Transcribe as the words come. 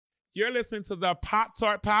You're listening to the Pop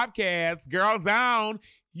Tart Podcast. Girls Down.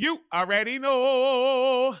 You already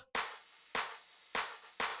know.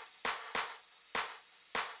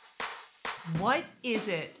 What is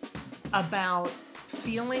it about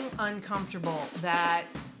feeling uncomfortable that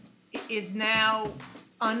is now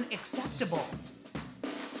unacceptable?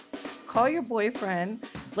 Call your boyfriend,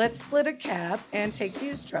 let's split a cab and take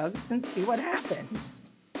these drugs and see what happens.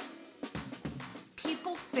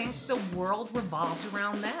 People think the world revolves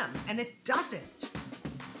around them, and it doesn't.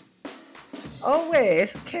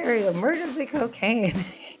 Always carry emergency cocaine.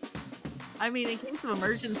 I mean, in case of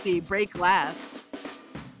emergency, break glass.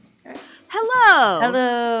 Okay. Hello.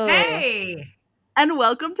 Hello. Hey! And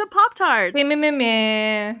welcome to Pop Tarts. Me.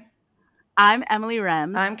 I'm Emily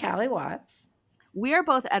Rems. I'm Callie Watts. We are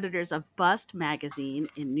both editors of Bust magazine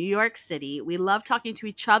in New York City. We love talking to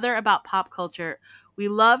each other about pop culture. We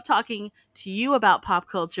love talking to you about pop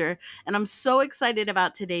culture. And I'm so excited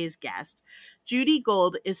about today's guest. Judy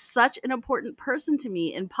Gold is such an important person to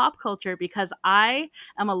me in pop culture because I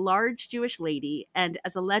am a large Jewish lady. And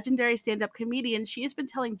as a legendary stand-up comedian, she has been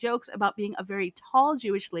telling jokes about being a very tall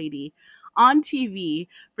Jewish lady on TV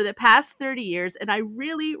for the past 30 years. And I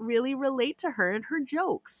really, really relate to her and her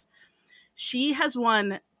jokes. She has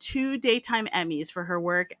won 2 daytime Emmys for her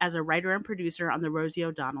work as a writer and producer on The Rosie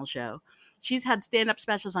O'Donnell Show. She's had stand-up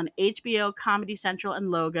specials on HBO, Comedy Central, and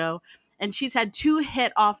Logo, and she's had 2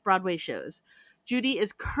 hit off-Broadway shows. Judy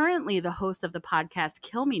is currently the host of the podcast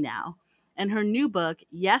Kill Me Now, and her new book,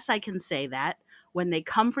 Yes, I Can Say That, When They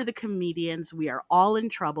Come for the Comedians, We Are All in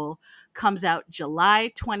Trouble, comes out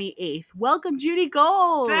July 28th. Welcome, Judy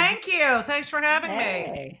Gold! Thank you. Thanks for having me.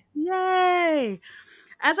 Hey. Yay!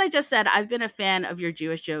 As I just said, I've been a fan of your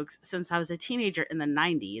Jewish jokes since I was a teenager in the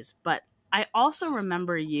 90s, but I also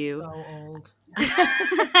remember you. So old.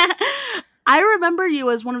 I remember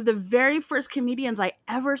you as one of the very first comedians I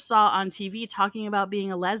ever saw on TV talking about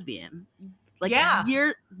being a lesbian. Like Yeah.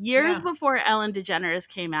 years Yeah. before Ellen DeGeneres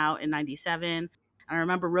came out in 97. I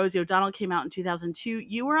remember Rosie O'Donnell came out in 2002.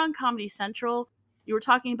 You were on Comedy Central. You were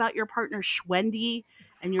talking about your partner Schwendy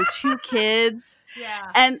and your 2 kids.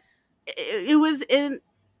 Yeah. And it was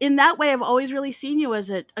in that way, I've always really seen you as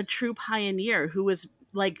a true pioneer who was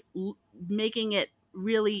like making it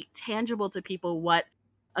really tangible to people what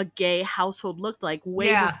a gay household looked like way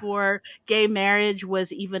Yeah. before gay marriage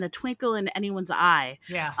was even a twinkle in anyone's eye.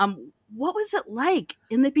 Yeah. What was it like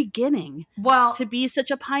in the beginning Well, to be such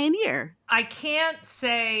a pioneer? I can't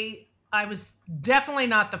say I was definitely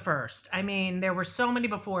not the first. I mean, there were so many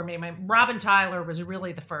before me. Robin Tyler was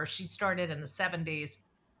really the first. She started in the 70s.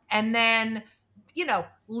 And then,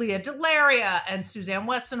 Leah Delaria and Suzanne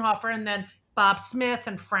Westenhofer, and then Bob Smith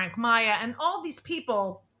and Frank Maya, and all these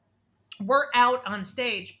people were out on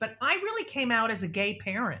stage. But I really came out as a gay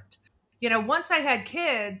parent. Once I had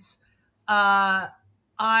kids, I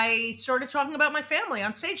started talking about my family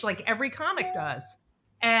on stage like every comic does.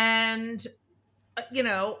 And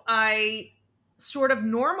I sort of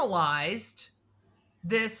normalized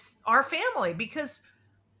our family, because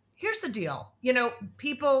here's the deal.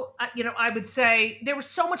 People, I would say there was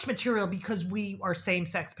so much material because we are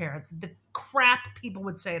same-sex parents. The crap people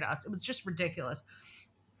would say to us, it was just ridiculous.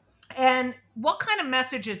 And what kind of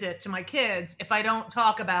message is it to my kids if I don't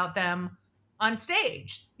talk about them on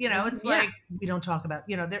stage? It's Yeah. like, we don't talk about,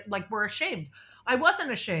 they're like, we're ashamed. I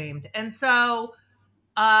wasn't ashamed. And so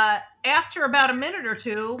after about a minute or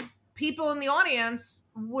two, people in the audience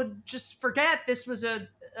would just forget this was a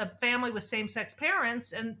family with same-sex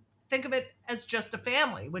parents and think of it as just a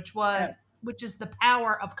family, which is the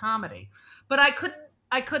power of comedy. But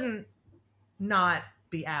I couldn't not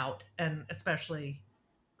be out, and especially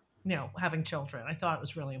having children. I thought it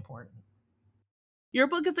was really important. Your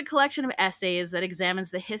book is a collection of essays that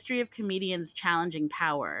examines the history of comedians challenging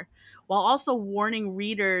power, while also warning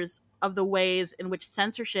readers of the ways in which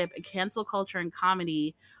censorship and cancel culture in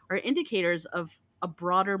comedy are indicators of a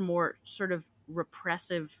broader, more sort of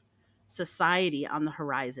repressive society on the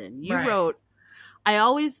horizon. You Right. wrote,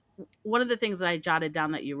 one of the things that I jotted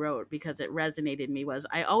down that you wrote because it resonated me was,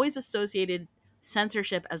 I always associated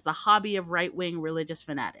censorship as the hobby of right-wing religious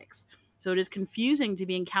fanatics. So it is confusing to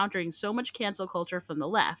be encountering so much cancel culture from the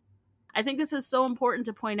left. I think this is so important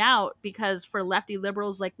to point out because for lefty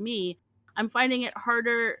liberals like me, I'm finding it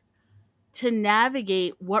harder to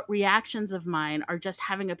navigate what reactions of mine are just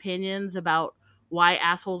having opinions about why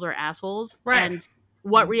assholes are assholes, Right. and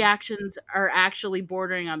what reactions are actually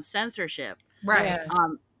bordering on censorship. Right. Yeah.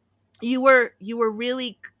 You were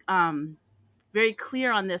really very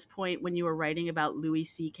clear on this point when you were writing about Louis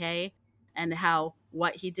C.K. and how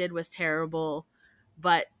what he did was terrible,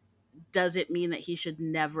 but does it mean that he should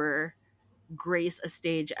never grace a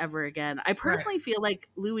stage ever again. I personally feel like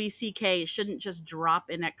Louis C.K. shouldn't just drop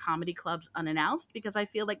in at comedy clubs unannounced, because I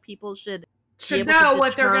feel like people should know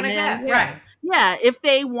what they're going to get. Right. Yeah. If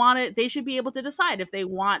they want it, they should be able to decide if they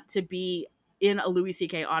want to be in a Louis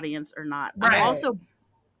C.K. audience or not. Right.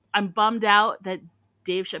 I'm bummed out that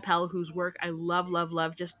Dave Chappelle, whose work I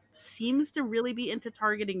love, just seems to really be into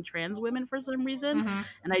targeting trans women for some reason. Mm-hmm.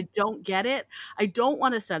 And I don't get it. I don't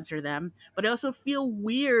want to censor them, but I also feel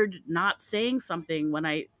weird not saying something when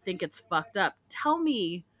I think it's fucked up. Tell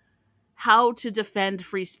me how to defend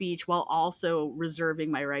free speech while also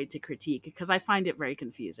reserving my right to critique, because I find it very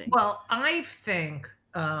confusing. Well, I think,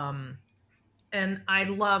 and I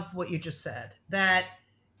love what you just said, that,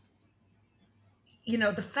 you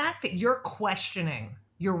know, the fact that you're questioning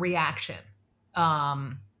your reaction,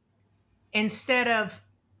 instead of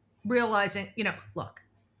realizing, you know, look,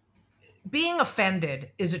 being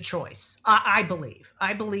offended is a choice. I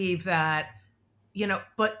believe that, you know,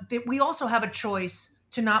 but we also have a choice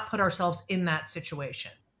to not put ourselves in that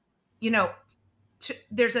situation. You know,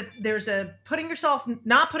 there's a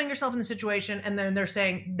not putting yourself in the situation, and then they're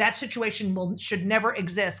saying that situation should never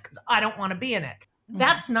exist because I don't want to be in it. Mm-hmm.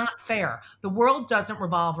 That's not fair. The world doesn't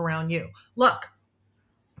revolve around you. Look,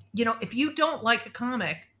 you know, if you don't like a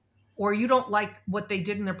comic or you don't like what they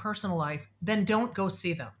did in their personal life, then don't go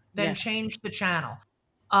see them. Then change the channel.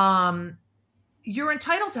 You're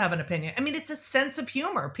entitled to have an opinion. I mean, it's a sense of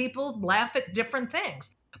humor. People laugh at different things.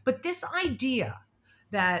 But this idea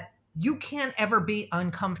that you can't ever be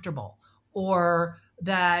uncomfortable, or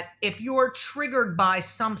that if you're triggered by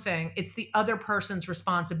something, it's the other person's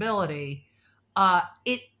responsibility. I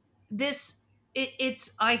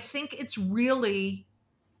think it's really,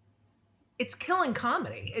 it's killing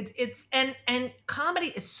comedy. And comedy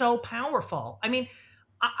is so powerful. I mean,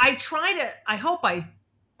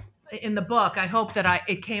 in the book, I hope that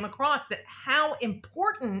it came across that how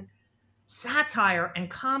important satire and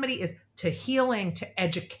comedy is to healing, to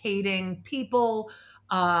educating people,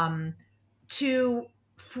 to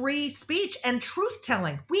free speech and truth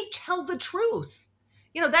telling. We tell the truth.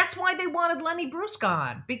 You know, that's why they wanted Lenny Bruce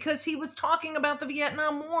gone, because he was talking about the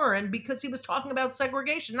Vietnam War and because he was talking about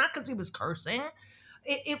segregation, not because he was cursing.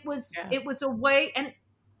 It was a way, and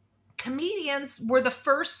comedians were the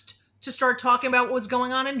first to start talking about what was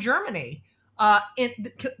going on in Germany,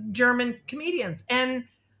 German comedians. And,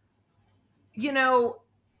 you know,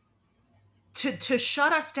 to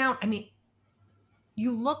shut us down. I mean,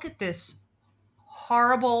 you look at this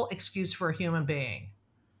horrible excuse for a human being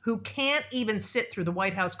who can't even sit through the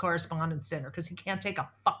White House Correspondents' Dinner because he can't take a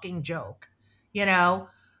fucking joke, you know?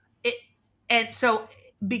 And so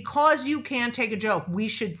because you can't take a joke, we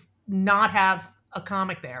should not have a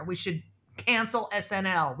comic there. We should cancel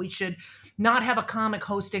SNL. We should not have a comic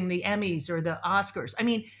hosting the Emmys or the Oscars. I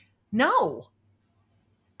mean, no.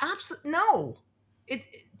 Absolutely no.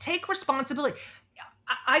 Take responsibility.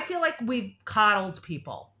 I feel like we've coddled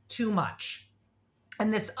people too much.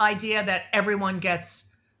 And this idea that everyone gets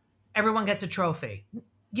a trophy.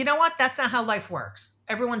 You know what? That's not how life works.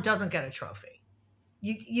 Everyone doesn't get a trophy.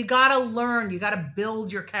 You got to learn, you got to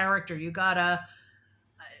build your character. You got to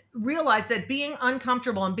realize that being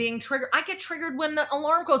uncomfortable and being triggered. I get triggered when the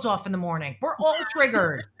alarm goes off in the morning. We're all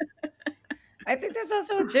triggered. I think there's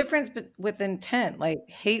also a difference with intent, like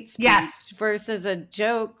hate speech versus a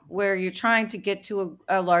joke where you're trying to get to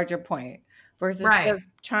a larger point versus just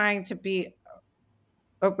trying to be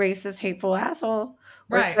a racist, hateful asshole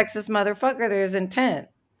or a sexist motherfucker. There's intent.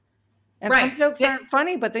 And some jokes aren't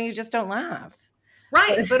funny, but then you just don't laugh.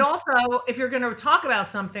 Right. But also, if you're going to talk about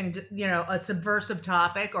something, you know, a subversive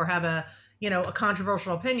topic or have a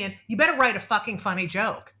controversial opinion, you better write a fucking funny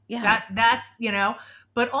joke. Yeah. That's, you know,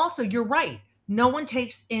 but also you're right. No one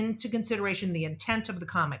takes into consideration the intent of the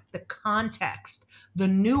comic, the context, the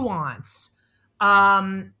nuance.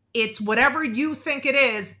 It's whatever you think it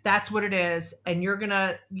is, that's what it is. And you're going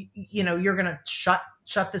to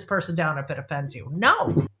shut this person down if it offends you.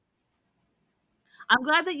 No. I'm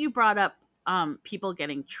glad that you brought up people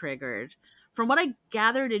getting triggered. From what I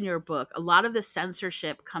gathered in your book, a lot of the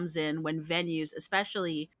censorship comes in when venues,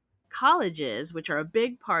 especially colleges, which are a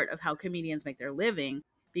big part of how comedians make their living,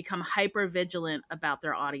 become hyper vigilant about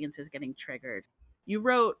their audiences getting triggered. You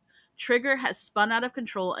wrote, "Trigger has spun out of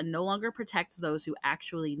control and no longer protects those who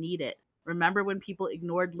actually need it. Remember when people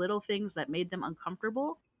ignored little things that made them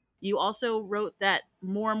uncomfortable?" You also wrote that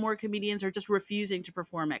more and more comedians are just refusing to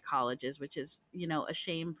perform at colleges, which is, you know, a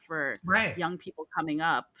shame for young people coming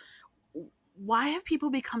up. Why have people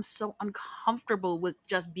become so uncomfortable with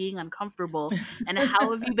just being uncomfortable? And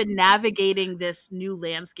how have you been navigating this new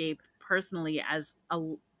landscape personally as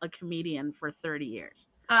a comedian for 30 years?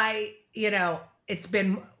 it's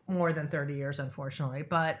been more than 30 years, unfortunately,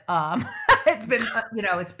 but it's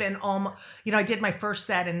been almost, I did my first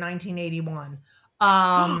set in 1981.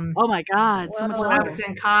 Oh my God, so much when I was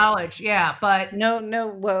in college. Yeah, but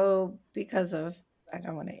no, because of, I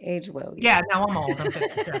don't want to age well. Yeah, now I'm old. I'm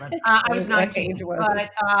 57. I was 19,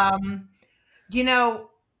 but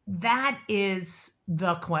that is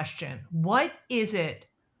the question. What is it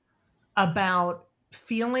about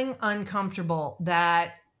feeling uncomfortable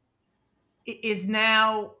that is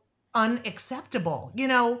now unacceptable?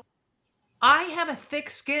 I have a thick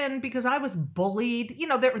skin because I was bullied.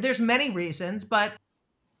 There's many reasons, but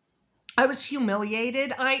I was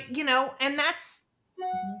humiliated. And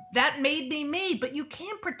that made me me. But you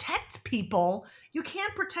can't protect people. You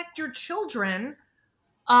can't protect your children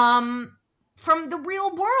from the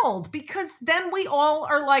real world, because then we all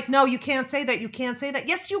are like, no, you can't say that. You can't say that.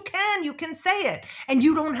 Yes, you can. You can say it, and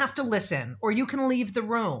you don't have to listen, or you can leave the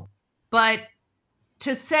room. But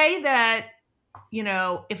to say that,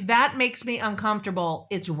 if that makes me uncomfortable,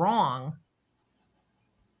 it's wrong.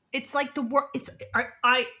 It's like the word. All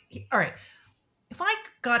right. If I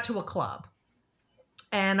got to a club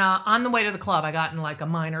and on the way to the club, I got in like a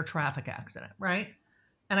minor traffic accident, right?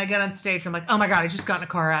 And I get on stage and I'm like, oh my God, I just got in a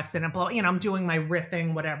car accident. I'm doing my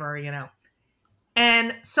riffing, whatever,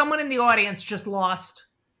 And someone in the audience just lost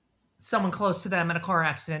someone close to them in a car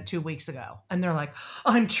accident 2 weeks ago. And they're like,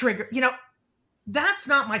 I'm triggered. That's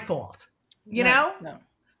not my fault. No.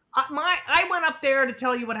 I went up there to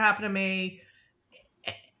tell you what happened to me.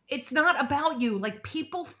 It's not about you. Like,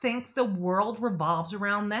 people think the world revolves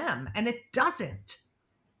around them, and it doesn't.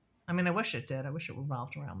 I mean, I wish it did. I wish it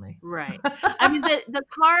revolved around me. Right. I mean, the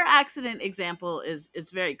car accident example is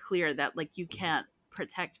very clear that, like, you can't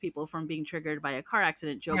protect people from being triggered by a car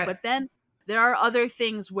accident joke. Right. But then there are other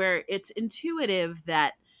things where it's intuitive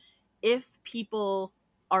that if people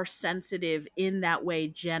are sensitive in that way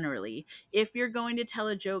generally, if you're going to tell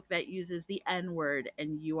a joke that uses the N-word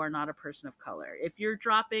and you are not a person of color, if you're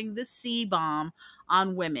dropping the C-bomb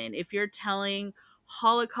on women, if you're telling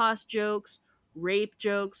Holocaust jokes, rape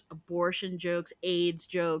jokes, abortion jokes, AIDS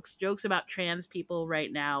jokes, jokes about trans people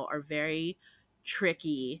right now are very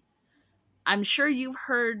tricky. I'm sure you've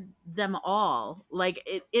heard them all. Like,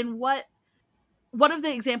 in what one of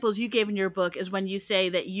the examples you gave in your book is when you say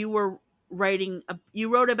that you were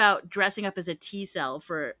you wrote about dressing up as a T-cell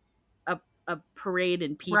for a parade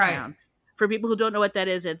in P-Town. Right. For people who don't know what that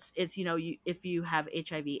is, it's if you have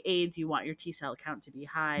HIV/AIDS, you want your T-cell count to be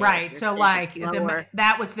high. Right. So like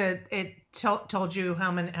that was it told you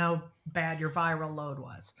how bad your viral load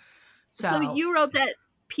was. So you wrote that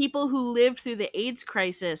people who lived through the AIDS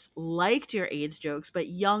crisis liked your AIDS jokes, but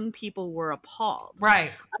young people were appalled.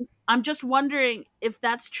 Right. I'm just wondering if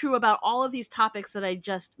that's true about all of these topics that I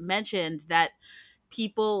just mentioned, that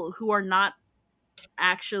people who are not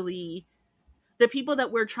actually the people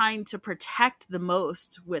that we're trying to protect the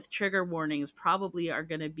most with trigger warnings probably are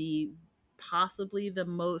going to be possibly the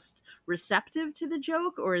most receptive to the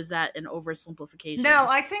joke, or is that an oversimplification? No,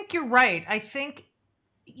 I think you're right. I think,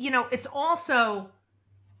 it's also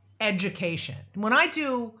education. When I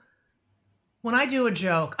do a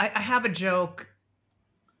joke, I have a joke.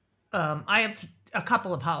 I have a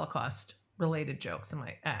couple of Holocaust related jokes in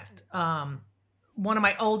my act. One of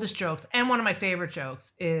my oldest jokes and one of my favorite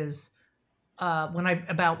jokes is when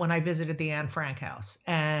I visited the Anne Frank house,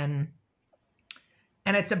 and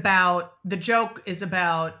the joke is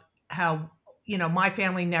about how my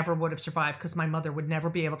family never would have survived because my mother would never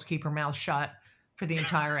be able to keep her mouth shut for the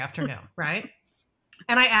entire afternoon, right?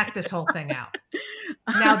 And I act this whole thing out.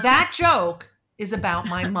 Now that joke is about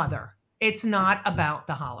my mother. It's not about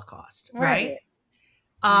the Holocaust, right?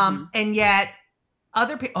 And yet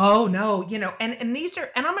other people, oh no, and these are,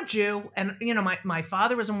 and I'm a Jew, and my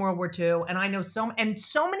father was in World War II, and I know so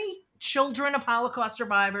many children of Holocaust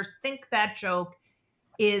survivors think that joke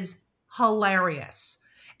is hilarious.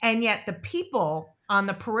 And yet the people on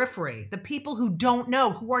the periphery, the people who don't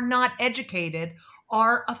know, who are not educated,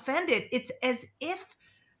 are offended. It's as if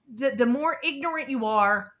the more ignorant you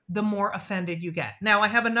are, the more offended you get. Now, I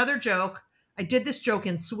have another joke. I did this joke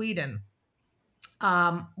in Sweden,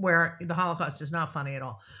 where the Holocaust is not funny at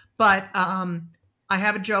all. But I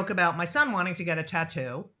have a joke about my son wanting to get a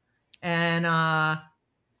tattoo. And I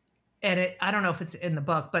don't know if it's in the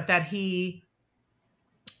book, but that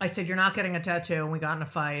I said, you're not getting a tattoo. And we got in a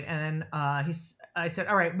fight. And I said,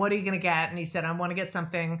 all right, what are you going to get? And he said, I want to get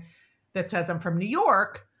something that says I'm from New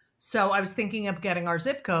York. So I was thinking of getting our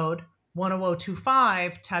zip code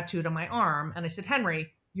 10025 tattooed on my arm. And I said,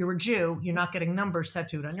 Henry, you're a Jew. You're not getting numbers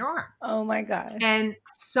tattooed on your arm. Oh my God. And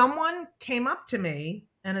someone came up to me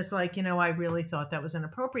And it's like, I really thought that was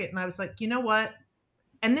inappropriate. And I was like, you know what?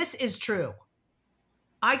 And this is true.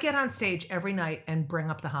 I get on stage every night and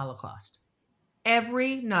bring up the Holocaust.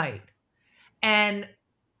 Every night. And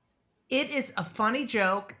it is a funny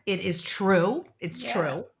joke. It is true. It's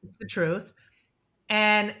true. It's the truth.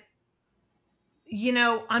 And,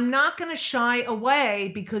 I'm not going to shy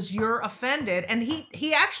away because you're offended. And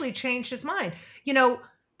he actually changed his mind.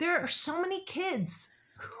 There are so many kids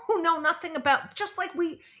who know nothing about, just like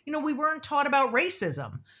we weren't taught about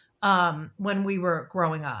racism when we were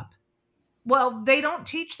growing up. Well, they don't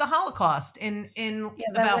teach the Holocaust in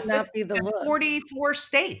about 44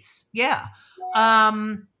 states. Yeah.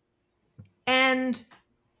 And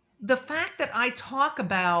the fact that I talk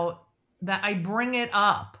about that, I bring it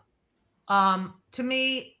up, to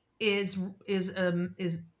me is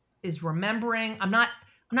remembering. I'm not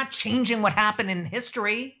changing what happened in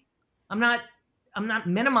history. I'm not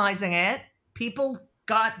minimizing it. People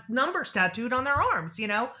got numbers tattooed on their arms,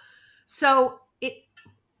 So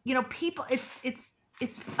people,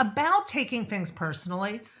 it's about taking things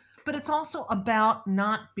personally, but it's also about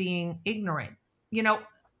not being ignorant.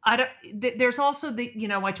 There's also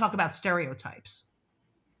I talk about stereotypes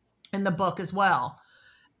in the book as well.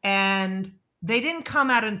 And they didn't come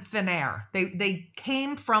out of thin air. They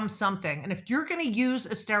came from something. And if you're going to use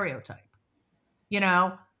a stereotype,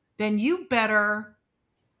 then you better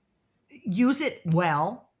use it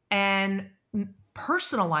well and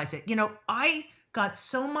personalize it. I got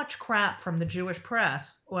so much crap from the Jewish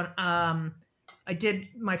press when I did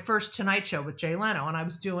my first Tonight Show with Jay Leno, and I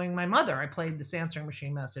was doing my mother. I played this answering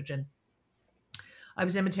machine message, and I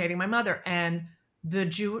was imitating my mother. And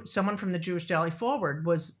someone from the Jewish Daily Forward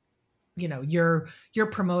was, you're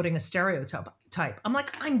promoting a stereotype. I'm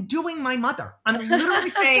like, I'm doing my mother. I'm literally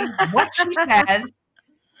saying what she says,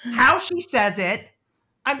 how she says it.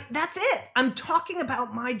 That's it. I'm talking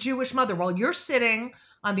about my Jewish mother while you're sitting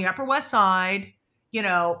on the Upper West Side.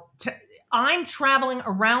 I'm traveling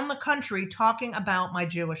around the country talking about my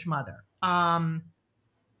Jewish mother. And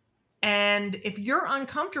if you're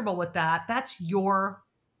uncomfortable with that, that's your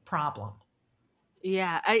problem.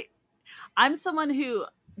 Yeah, I'm someone who,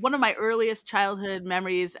 one of my earliest childhood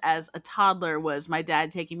memories as a toddler was my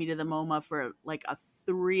dad taking me to the MoMA for like a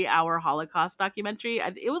 3-hour Holocaust documentary.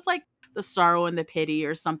 It was like The Sorrow and the Pity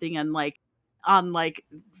or something, and on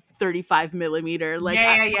 35 millimeter.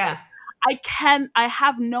 Yeah. I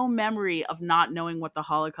have no memory of not knowing what the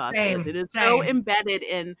Holocaust is. It is so embedded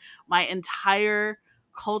in my entire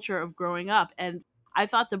culture of growing up. And I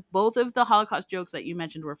thought that both of the Holocaust jokes that you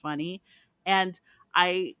mentioned were funny. And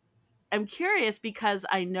I am curious because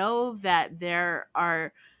I know that there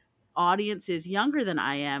are audiences younger than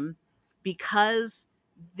I am, because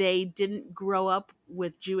they didn't grow up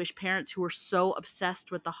with Jewish parents who were so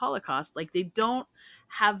obsessed with the Holocaust. Like, they don't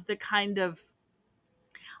have the kind of,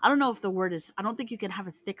 I don't know if the word is, I don't think you can have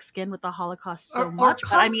a thick skin with the Holocaust so much.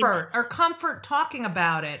 Or comfort talking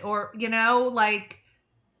about it, or,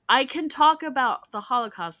 I can talk about the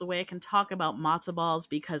Holocaust the way I can talk about matzo balls,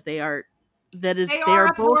 because they are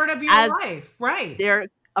a part of your life, right? They're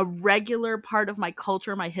a regular part of my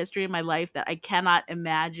culture, my history, and my life, that I cannot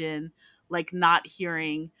imagine not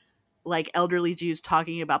hearing elderly Jews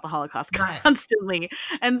talking about the Holocaust constantly.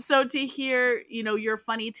 And so to hear, your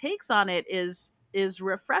funny takes on it is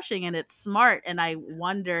refreshing, and it's smart. And I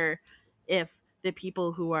wonder if the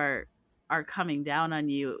people who are coming down on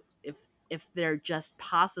you, if they're just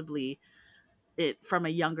possibly it from a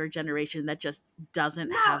younger generation that just doesn't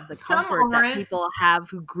have the comfort that people have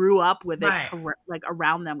who grew up with it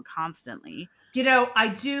around them constantly.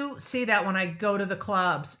 I do see that when I go to the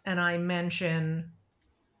clubs and I mention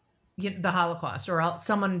the Holocaust, or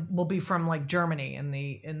someone will be from Germany in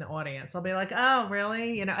the audience. I'll be like, oh,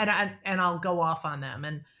 really? And I'll go off on them,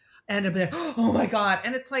 and it'll be like, oh my God.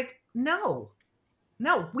 And it's like, no,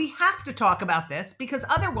 we have to talk about this, because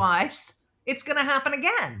otherwise it's going to happen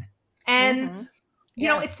again. And,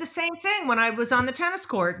 it's the same thing when I was on the tennis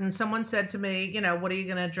court and someone said to me, what are you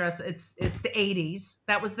going to dress? It's the 80s.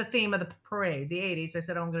 That was the theme of the parade, the 80s. I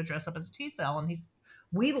said, I'm going to dress up as a T-cell. And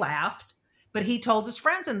we laughed, but he told his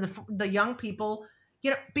friends and the young people,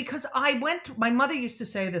 because my mother used to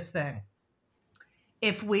say this thing: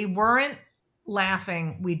 if we weren't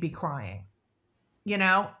laughing, we'd be crying,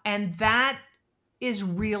 and that is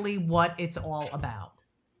really what it's all about.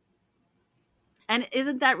 And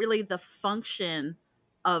isn't that really the function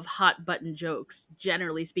of hot button jokes,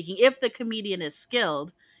 generally speaking? If the comedian is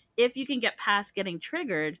skilled, if you can get past getting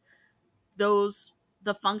triggered,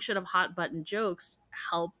 the function of hot button jokes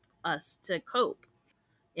help us to cope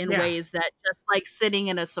in ways that just sitting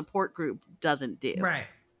in a support group doesn't do. Right.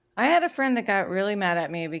 I had a friend that got really mad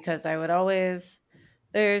at me because I would always,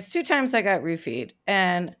 there's 2 times I got roofied,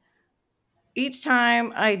 and each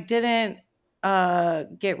time I didn't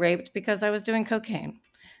get raped because I was doing cocaine.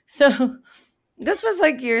 So this was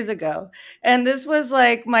like years ago. And this was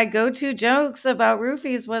like my go-to jokes about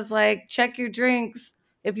roofies was like, check your drinks.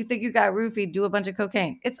 If you think you got roofied, do a bunch of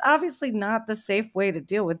cocaine. It's obviously not the safe way to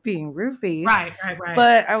deal with being roofied. Right.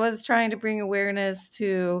 But I was trying to bring awareness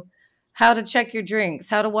to how to check your drinks,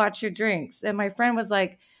 how to watch your drinks. And my friend was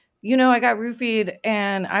like, I got roofied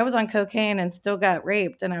and I was on cocaine and still got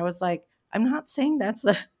raped. And I was like, I'm not saying that's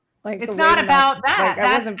the it's not about that. Like,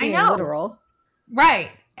 I wasn't being literal.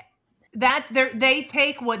 Right. That they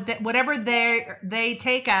take whatever they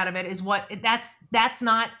take out of it is what that's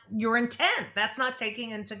not your intent. That's not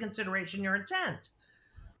taking into consideration your intent.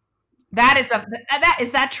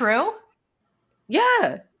 Is that true?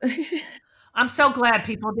 Yeah. I'm so glad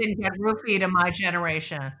people didn't get roofied in my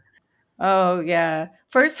generation. Oh yeah.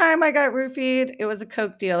 First time I got roofied, it was a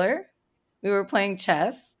coke dealer. We were playing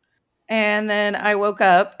chess. And then I woke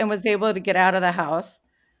up and was able to get out of the house.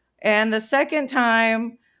 And the second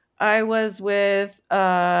time I was with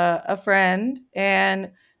a friend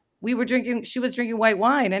and she was drinking white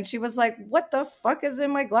wine and she was like, what the fuck is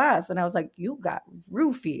in my glass? And I was like, you got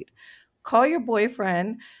roofied. Call your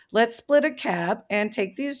boyfriend. Let's split a cab and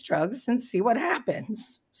take these drugs and see what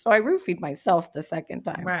happens. So I roofied myself the second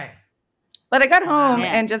time. Right. But I got home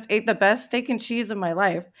and just ate the best steak and cheese of my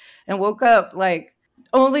life and woke up like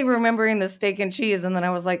only remembering the steak and cheese. And then I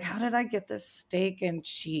was like, how did I get this steak and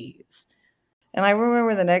cheese? And I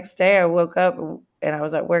remember the next day I woke up and I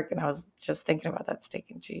was at work and I was just thinking about that steak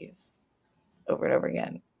and cheese over and over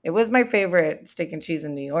again. It was my favorite steak and cheese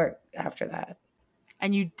in New York after that.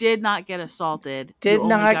 And you did not get assaulted. Just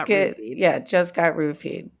got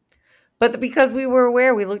roofied. But because we were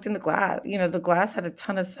aware, we looked in the glass. The glass had a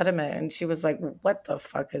ton of sediment and she was like, what the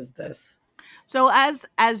fuck is this? So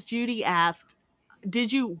as Judy asked,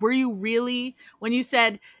 were you really, when you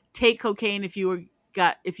said take cocaine if you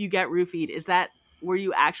get roofied, were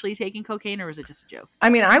you actually taking cocaine or was it just a joke? I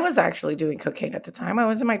mean, I was actually doing cocaine at the time. I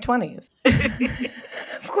was in my 20s.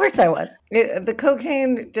 Of course I was. The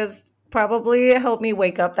cocaine just probably helped me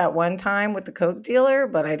wake up that one time with the coke dealer,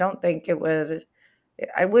 but I don't think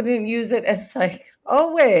I wouldn't use it as like,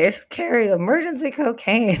 always carry emergency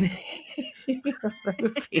cocaine.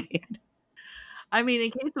 I mean,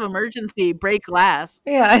 in case of emergency, break glass.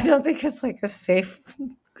 Yeah, I don't think it's like a safe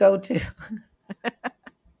go-to.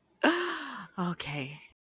 Okay.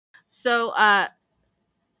 So,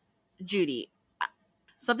 Judy,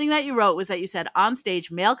 something that you wrote was that you said, on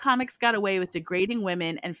stage, male comics got away with degrading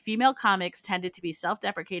women and female comics tended to be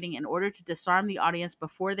self-deprecating in order to disarm the audience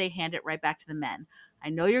before they hand it right back to the men. I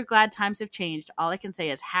know you're glad times have changed. All I can say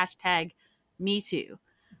is #MeToo.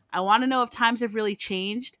 I want to know if times have really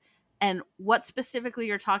changed and what specifically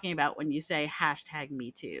you're talking about when you say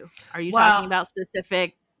 #MeToo. Are you talking about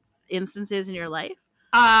specific instances in your life?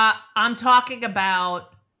 I'm talking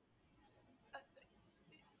about,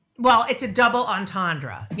 well, it's a double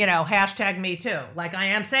entendre, #MeToo. Like I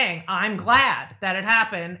am saying, I'm glad that it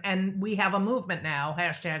happened and we have a movement now,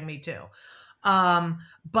 #MeToo.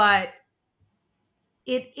 But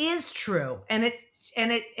it is true. And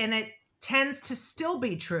it tends to still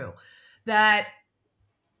be true that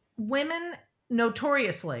women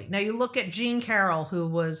notoriously, now you look at Jean Carroll, who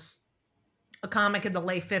was a comic in the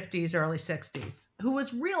late 50s, early 60s, who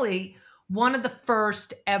was really one of the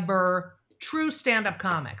first ever true stand-up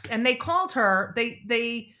comics. And they called her,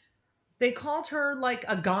 they called her like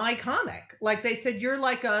a guy comic. Like they said, you're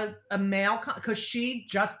like a male, because she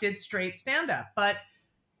just did straight stand-up. But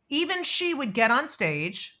even she would get on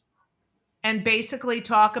stage and basically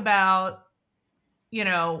talk about,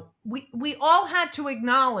 we all had to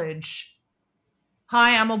acknowledge,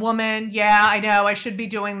 hi, I'm a woman. Yeah, I know I should be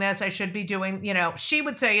doing this. I should be doing, she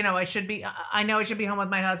would say, I know I should be home with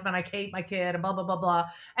my husband. I hate my kid and blah, blah, blah, blah.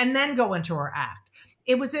 And then go into her act.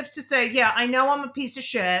 It was if to say, yeah, I know I'm a piece of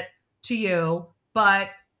shit to you, but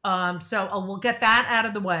we'll get that out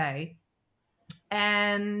of the way.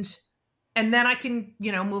 And then I can,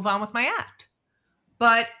 move on with my act.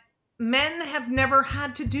 But men have never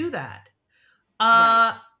had to do that.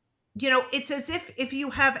 Right. It's as if you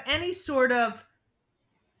have any sort of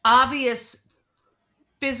obvious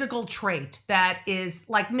physical trait that is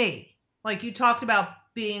like me, like you talked about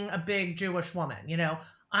being a big Jewish woman,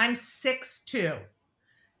 I'm 6'2".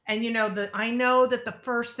 And I know that the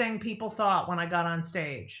first thing people thought when I got on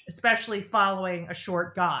stage, especially following a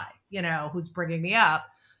short guy, who's bringing me up,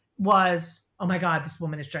 was, oh my God, this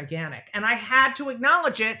woman is gigantic. And I had to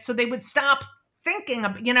acknowledge it so they would stop thinking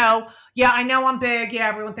of, yeah, I know I'm big. Yeah,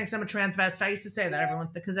 everyone thinks I'm a transvestite. I used to say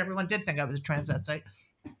that because everyone did think I was a transvestite,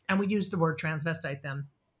 and we used the word transvestite then.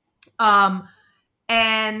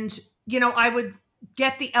 And I would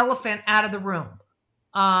get the elephant out of the room,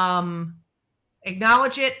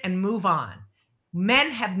 acknowledge it, and move on.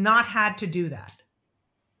 Men have not had to do that,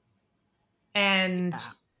 and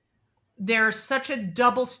there's such a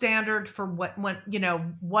double standard for what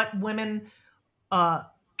women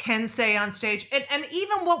can say on stage, and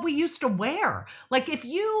even what we used to wear. Like if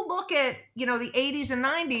you look at the 80s and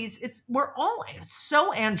 90s, we're all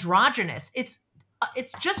so androgynous. It's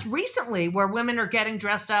just recently where women are getting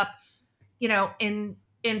dressed up, in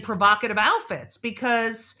provocative outfits,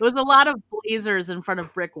 because there was a lot of blazers in front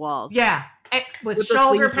of brick walls. Yeah, with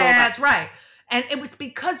shoulder pads, right? And it was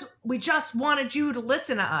because we just wanted you to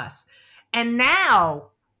listen to us. And now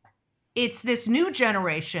it's this new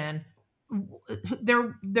generation.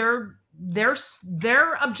 They're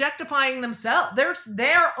objectifying themselves.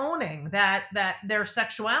 They're owning that their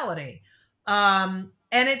sexuality. And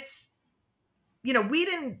it's, we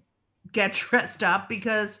didn't get dressed up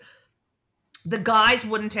because the guys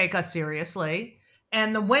wouldn't take us seriously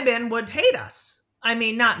and the women would hate us. I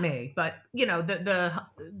mean, not me, but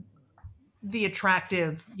the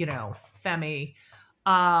attractive, femi.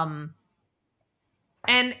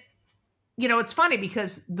 And it's funny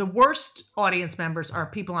because the worst audience members are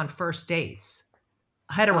people on first dates,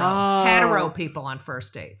 hetero people on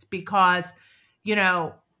first dates, because,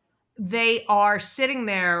 they are sitting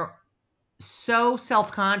there so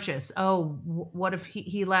self-conscious. Oh, what if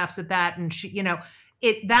he laughs at that? And she,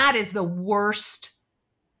 that is the worst.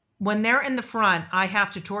 When they're in the front, I have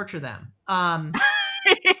to torture them.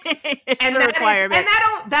 It's a requirement.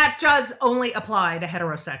 That does only apply to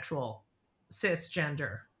heterosexual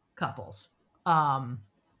cisgender couples,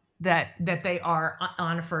 that they are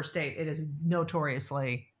on a first date. It is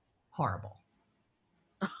notoriously horrible.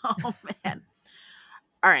 Oh man.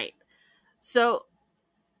 All right. So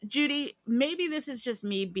Judy, maybe this is just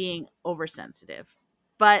me being oversensitive,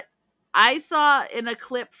 but I saw in a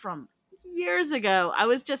clip from years ago, I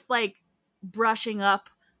was just like brushing up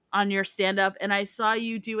on your stand-up, and I saw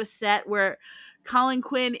you do a set where Colin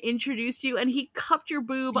Quinn introduced you and he cupped your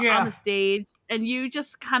boob on the stage, and you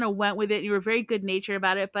just kind of went with it. You were very good natured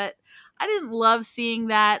about it, but I didn't love seeing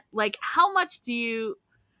that. Like, how much do you,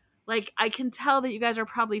 like, I can tell that you guys are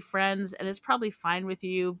probably friends and it's probably fine with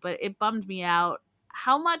you, but it bummed me out.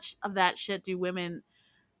 How much of that shit do women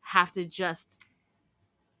have to just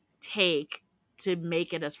take to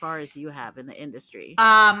make it as far as you have in the industry?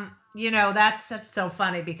 That's so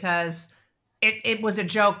funny because it was a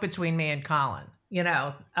joke between me and Colin,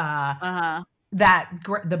 that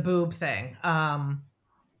the boob thing.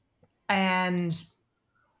 And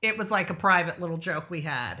it was like a private little joke we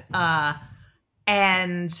had.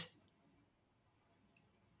 And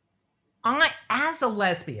I, as a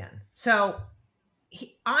lesbian,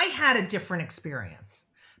 I had a different experience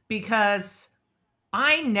because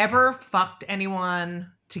I never fucked anyone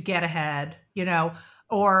to get ahead,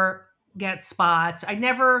 or get spots. I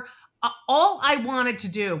never, all I wanted to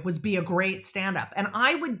do was be a great stand-up. And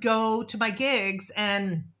I would go to my gigs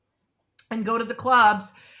and go to the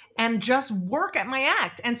clubs and just work at my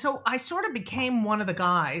act. And so I sort of became one of the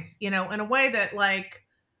guys, in a way that like,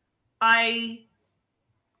 I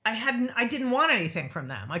didn't want anything from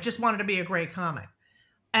them. I just wanted to be a great comic.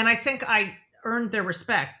 And I think I earned their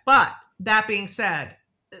respect. But that being said,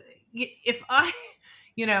 if I,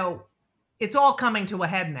 it's all coming to a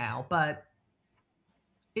head now, but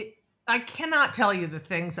I cannot tell you the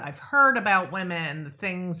things I've heard about women, the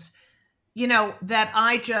things, that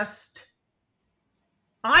I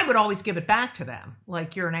would always give it back to them.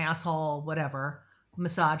 Like, you're an asshole, whatever,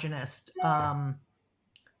 misogynist.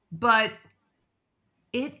 But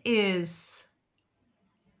it is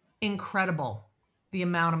incredible, the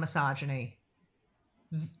amount of misogyny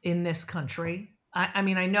in this country. I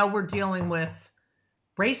mean, I know we're dealing with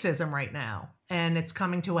racism right now, and it's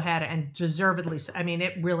coming to a head, and deservedly so. I mean,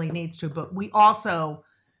 it really needs to, but we also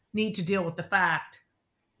need to deal with the fact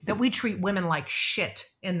that we treat women like shit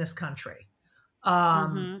in this country.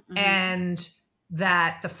 And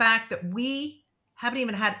that the fact that we haven't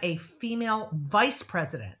even had a female vice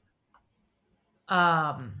president.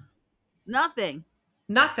 Nothing.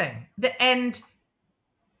 And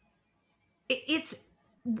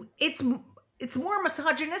it's more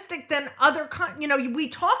misogynistic than other, we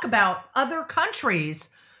talk about other countries,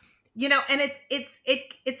 and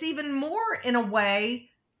it's even more in a way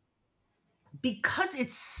because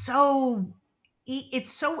it's so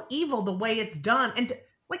evil the way it's done. And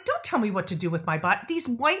like, don't tell me what to do with my body. These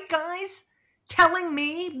white guys telling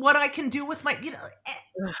me what I can do with my,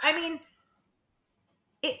 I mean,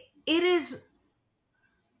 it is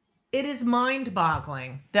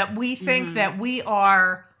mind-boggling that we think that we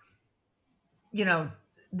are,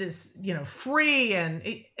 this, free, and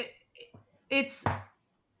it's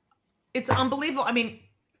unbelievable. I mean,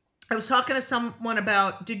 I was talking to someone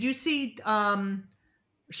about, did you see Chappelle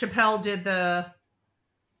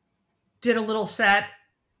did a little set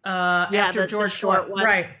after George short one.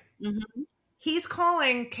 Right. He's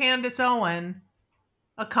calling Candace Owen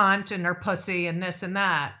a cunt and her pussy and this and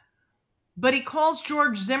that, but he calls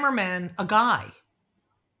George Zimmerman a guy.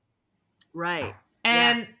 Right.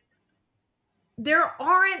 And there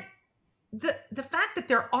aren't the fact that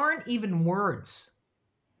there aren't even words.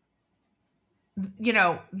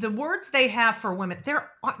 The words they have for women,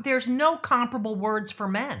 there's no comparable words for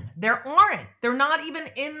men. There aren't. They're not even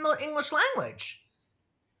in the English language.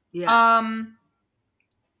 Yeah.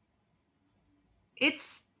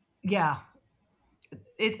 It's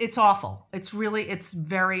it's awful. It's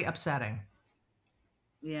very upsetting.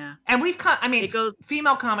 Yeah. And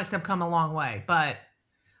female comics have come a long way, but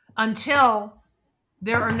until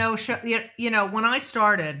there are no show, when I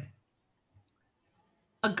started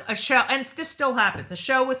a show, and this still happens, a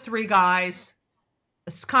show with 3 guys,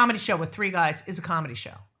 a comedy show with 3 guys is a comedy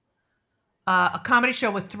show. A comedy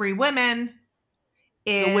show with 3 women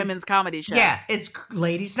is a women's comedy show. Yeah, it's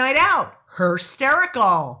Ladies' Night Out,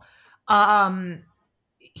 Hysterical,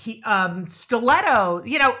 Stiletto.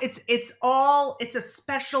 It's a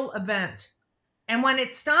special event. And when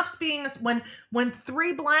it stops being when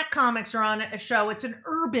 3 black comics are on a show, it's an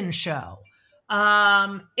urban show.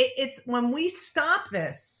 It's when we stop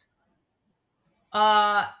this,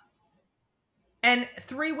 and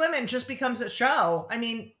 3 women just becomes a show. I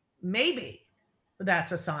mean, maybe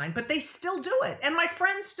that's a sign, but they still do it, and my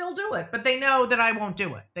friends still do it, but they know that I won't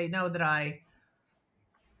do it. They know that I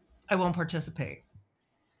won't participate.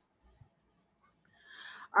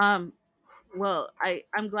 Well,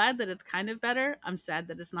 I'm glad that it's kind of better. I'm sad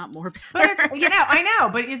that it's not more better. But it's, I know.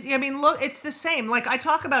 But look, it's the same. Like, I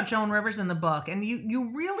talk about Joan Rivers in the book, and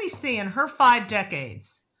you really see in her 5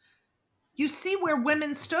 decades, you see where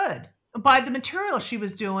women stood by the material she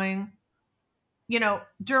was doing,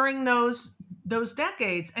 during those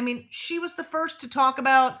decades. I mean, she was the first to talk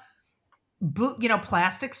about,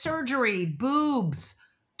 plastic surgery, boobs,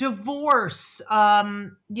 divorce,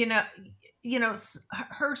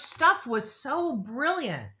 her stuff was so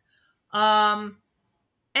brilliant. And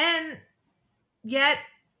yet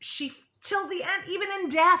she, till the end, even in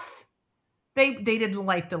death, they didn't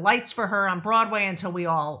light the lights for her on Broadway until we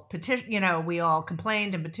all we all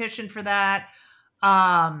complained and petitioned for that.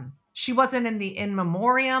 She wasn't in the in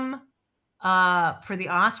memoriam for the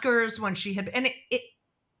Oscars when she had, and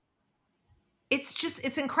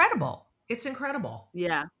it's incredible. It's incredible.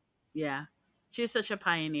 Yeah. Yeah. She was such a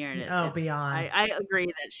pioneer. Beyond. I agree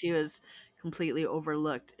that she was completely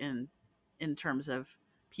overlooked in terms of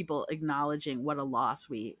people acknowledging what a loss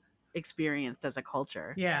we experienced as a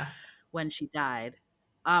culture. Yeah. When she died.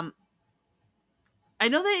 I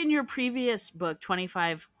know that in your previous book,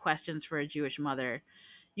 25 Questions for a Jewish Mother,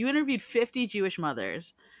 you interviewed 50 Jewish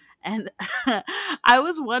mothers. And I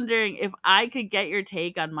was wondering if I could get your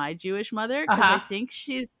take on my Jewish mother, because I think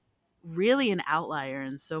she's really an outlier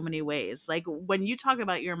in so many ways. Like, when you talk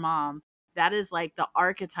about your mom, that is like the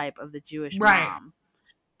archetype of the Jewish mom.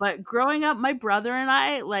 But growing up, my brother and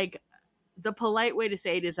I, like, the polite way to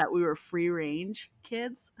say it is that we were free range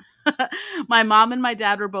kids. My mom and my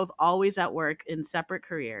dad were both always at work in separate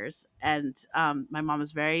careers. And my mom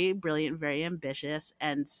was very brilliant, very ambitious.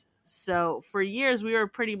 And so for years, we were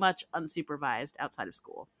pretty much unsupervised outside of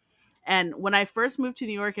school. And when I first moved to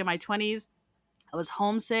New York in my 20s, I was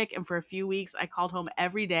homesick, and for a few weeks I called home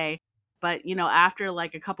every day. But, after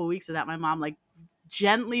like a couple weeks of that, my mom like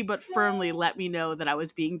gently but firmly let me know that I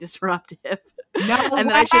was being disruptive. And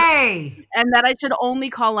that I should only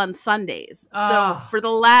call on Sundays. So for the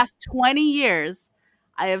last 20 years,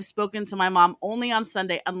 I have spoken to my mom only on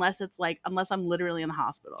Sunday, unless I'm literally in the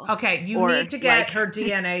hospital. Okay, you need to get her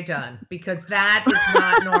DNA done, because that is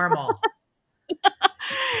not normal.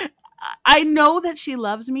 I know that she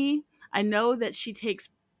loves me. I know that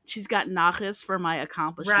she's got nachas for my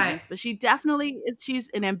accomplishments, but she's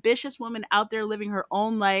an ambitious woman out there living her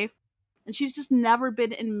own life, and she's just never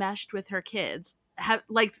been enmeshed with her kids.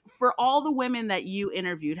 For all the women that you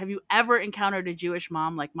interviewed, have you ever encountered a Jewish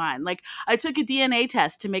mom like mine? Like, I took a DNA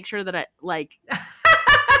test to make sure that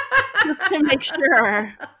to make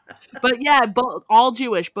sure. But yeah, all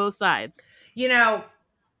Jewish, both sides.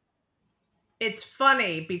 It's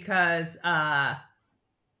funny because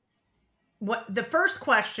what the first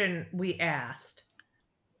question we asked.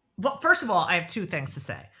 Well, first of all, I have two things to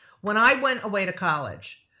say. When I went away to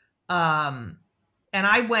college, and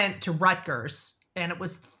I went to Rutgers, and it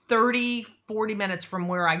was 30-40 minutes from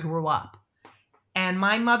where I grew up. And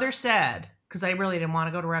my mother said, because I really didn't want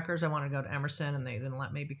to go to Rutgers, I wanted to go to Emerson, and they didn't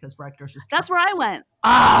let me because Rutgers was. That's where I went.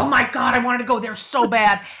 Oh my God, I wanted to go there so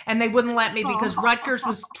bad, and they wouldn't let me because Rutgers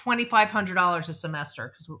was $2,500 a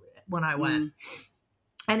semester when I went.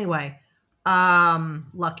 Anyway,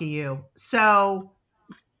 lucky you. So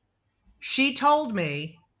she told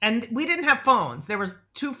me, and we didn't have phones. There was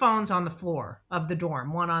 2 phones on the floor of the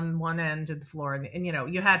dorm, one on one end of the floor, and you know,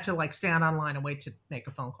 you had to like stand online and wait to make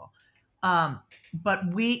a phone call. But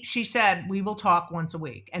she said, we will talk once a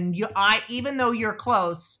week. And even though you're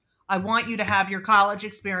close, I want you to have your college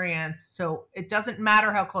experience. So it doesn't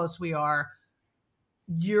matter how close we are.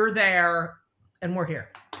 You're there and we're here.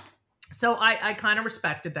 So I kind of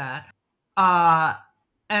respected that.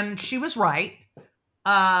 And she was right.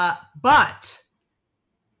 But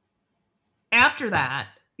after that,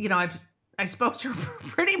 you know, I spoke to her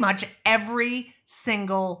pretty much every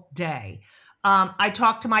single day. I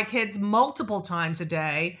talk to my kids multiple times a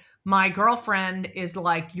day. My girlfriend is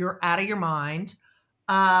like, you're out of your mind.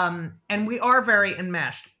 And we are very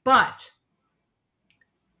enmeshed. But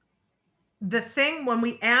the thing, when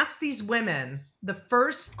we asked these women, the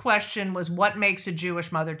first question was, what makes a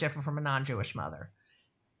Jewish mother different from a non-Jewish mother?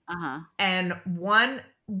 And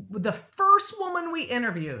the first woman we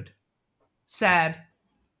interviewed said,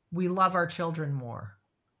 we love our children more.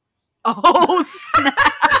 Oh, snap.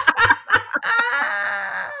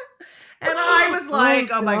 And I was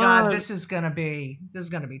like, oh my God, this is gonna be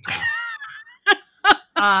tough.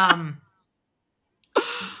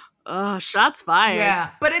 Shots fired.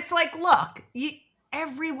 Yeah, but it's like, look,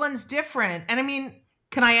 everyone's different. And I mean,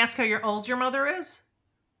 can I ask how old your mother is?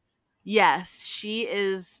 Yes, she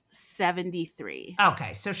is 73.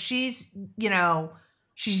 Okay, so she's young.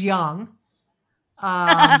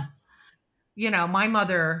 You know, my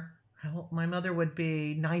mother would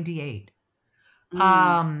be 98.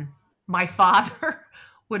 My father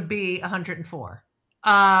would be 104.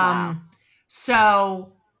 Wow.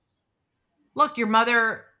 So look, your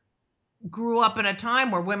mother grew up in a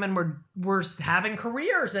time where women were having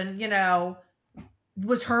careers, and you know,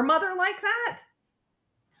 was her mother like that?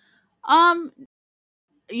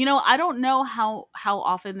 You know, I don't know how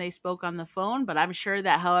often they spoke on the phone, but I'm sure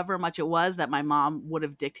that however much it was, that my mom would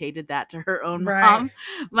have dictated that to her own mom.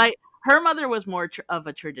 Her mother was more of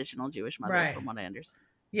a traditional Jewish mother, from what I understand.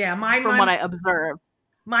 Yeah, what I observed.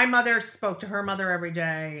 My mother spoke to her mother every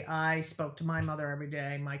day. I spoke to my mother every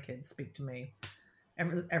day. My kids speak to me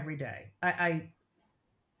every day. I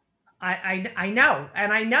know,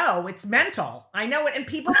 and I know it's mental. I know it, and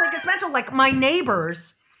people think it's mental. Like my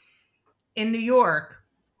neighbors in New York,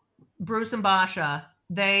 Bruce and Basha,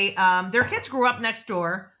 they their kids grew up next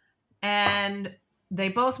door, and they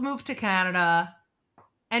both moved to Canada.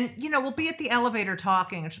 And, you know, we'll be at the elevator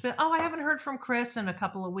talking, and she'll be like, oh, I haven't heard from Chris in a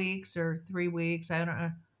couple of weeks or 3 weeks. I don't know.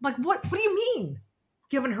 I'm like, what do you mean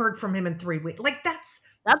you haven't heard from him in 3 weeks? Like, that's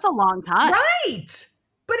a long time. Right.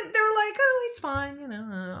 But they're like, oh, he's fine. You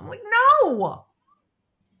know, I'm like, no.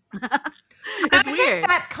 It's weird.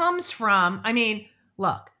 That comes from, I mean,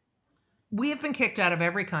 look, we have been kicked out of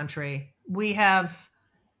every country. We have,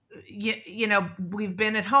 you know, we've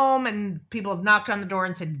been at home and people have knocked on the door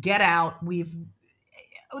and said, get out.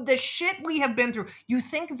 The shit we have been through. You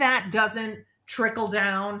think that doesn't trickle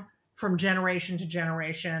down from generation to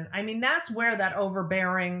generation? I mean, that's where that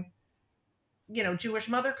overbearing, you know, Jewish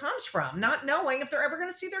mother comes from, not knowing if they're ever going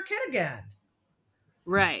to see their kid again.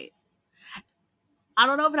 Right. I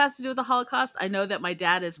don't know if it has to do with the Holocaust. I know that my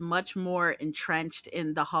dad is much more entrenched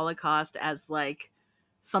in the Holocaust as like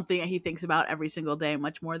something that he thinks about every single day,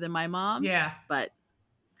 much more than my mom. Yeah. But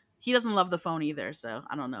he doesn't love the phone either, so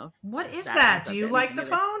I don't know. What is that? Do you like the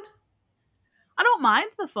phone? I don't mind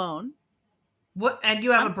the phone. What? And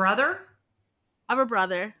you have a brother? I have a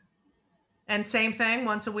brother. And same thing,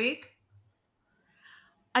 once a week?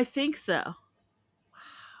 I think so.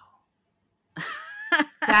 Wow.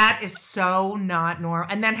 That is so not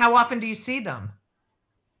normal. And then how often do you see them?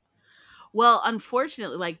 Well,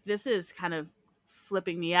 unfortunately, like this is kind of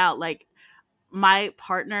flipping me out. Like my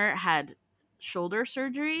partner had shoulder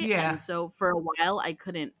surgery, and so for a while I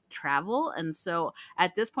couldn't travel, and so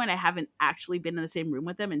at this point I haven't actually been in the same room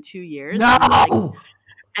with them in 2 years. No!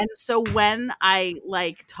 And so when I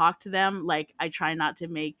like talk to them, like I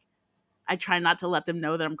I try not to let them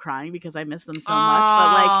know that I'm crying because I miss them so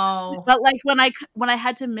much. But like when I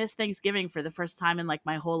had to miss Thanksgiving for the first time in like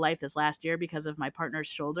my whole life this last year because of my partner's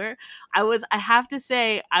shoulder, I have to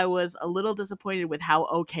say I was a little disappointed with how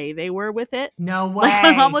okay they were with it. No way. Like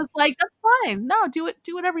my mom was like, "That's fine. No, do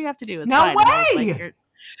whatever you have to do. It's no fine." way. And I was like,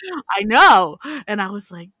 I know. And I was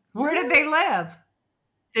like, where did they live?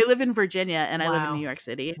 They live in Virginia, and I live in New York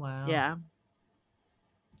City. Wow. Yeah.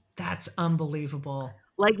 That's unbelievable.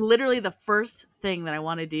 Like literally the first thing that I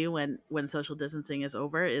want to do when social distancing is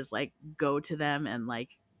over is like go to them and like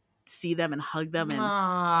see them and hug them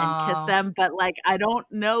and kiss them. But like, I don't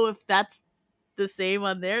know if that's the same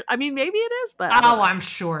on there. I mean, maybe it is, but I'm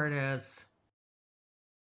sure it is.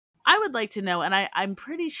 I would like to know, and I'm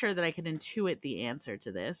pretty sure that I can intuit the answer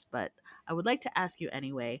to this, but I would like to ask you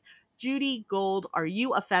anyway. Judy Gold, are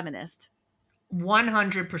you a feminist?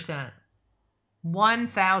 100%.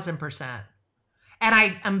 1000%. And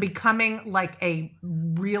I am becoming like a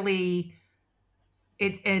really,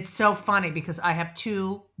 it's so funny because I have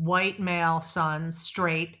 2 white male sons,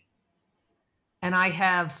 straight, and I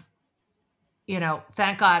have,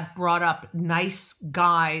 thank God, brought up nice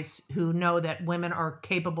guys who know that women are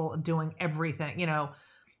capable of doing everything.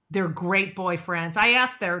 They're great boyfriends. I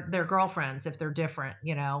asked their girlfriends if they're different,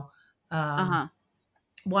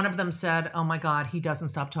 One of them said, "Oh my God, he doesn't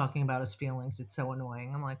stop talking about his feelings. It's so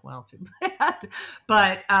annoying." I'm like, well, too bad.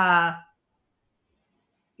 But,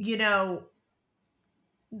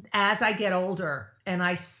 as I get older and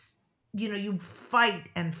you fight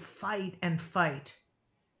and fight and fight,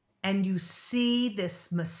 and you see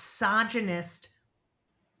this misogynist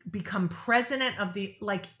become president of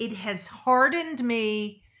it has hardened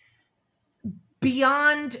me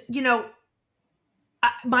beyond,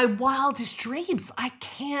 my wildest dreams. I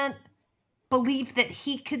can't believe that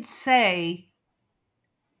he could say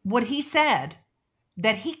what he said,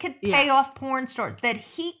 that he could pay off porn stars, that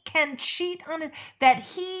he can cheat on it, that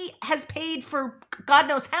he has paid for God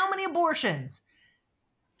knows how many abortions.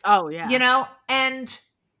 Oh yeah.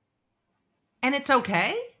 And it's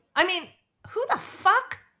okay. I mean, who the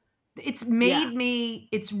fuck? It's made me,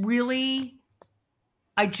 it's really,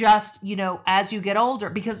 I just, as you get older,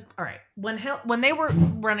 because, all right, when they were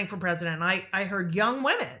running for president, I heard young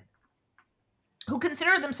women who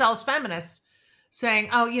consider themselves feminists saying,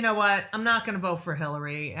 "Oh, you know what? I'm not going to vote for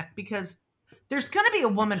Hillary because there's going to be a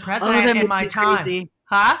woman president in my time." Crazy.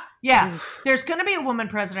 Huh? Yeah. There's going to be a woman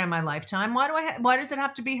president in my lifetime. Why does it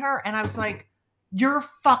have to be her? And I was like, you're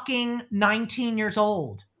fucking 19 years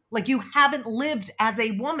old. Like, you haven't lived as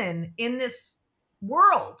a woman in this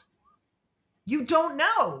world. You don't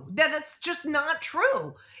know. That's just not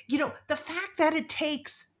true. The fact that it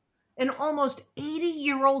takes an almost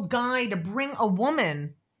 80-year-old guy to bring a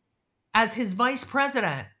woman as his vice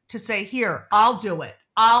president to say, "Here, I'll do it.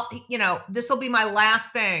 This will be my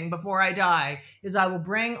last thing before I die, is I will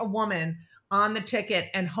bring a woman on the ticket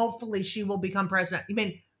and hopefully she will become president." I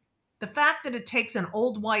mean, the fact that it takes an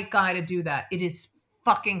old white guy to do that, it is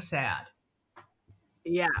fucking sad.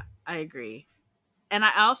 Yeah, I agree. And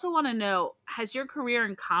I also want to know, has your career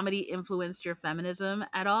in comedy influenced your feminism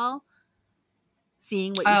at all?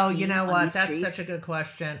 Seeing what you've seen you know what? That's streets? Such a good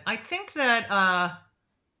question. I think that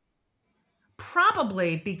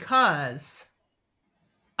probably because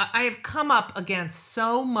I have come up against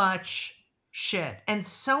so much shit and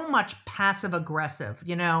so much passive aggressive,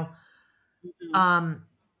 Mm-hmm.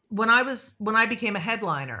 When I became a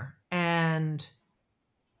headliner, and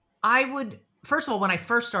I would, first of all, when I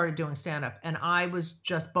first started doing stand-up and I was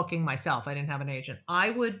just booking myself, I didn't have an agent, I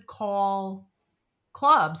would call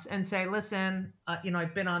clubs and say, "Listen,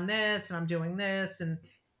 I've been on this and I'm doing this, and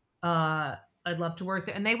I'd love to work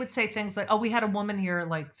there." And they would say things like, "Oh, we had a woman here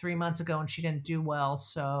like 3 months ago and she didn't do well,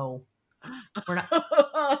 so we're not."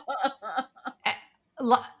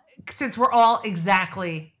 Since we're all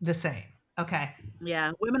exactly the same. Okay.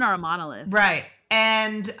 Yeah, women are a monolith. Right.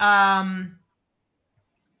 And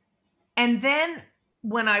then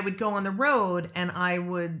when I would go on the road, and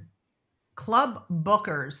club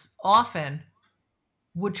bookers often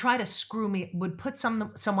would try to screw me, would put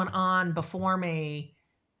someone on before me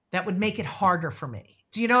that would make it harder for me.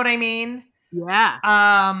 Do you know what I mean? Yeah.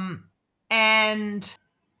 And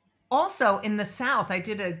also in the South, I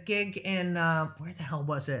did a gig in, where the hell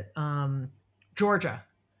was it? Georgia.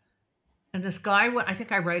 And this guy, I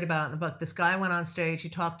think I write about it in the book, this guy went on stage, he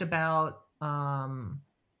talked about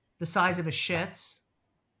the size of his shits.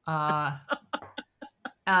 He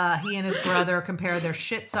and his brother compared their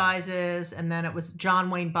shit sizes, and then it was John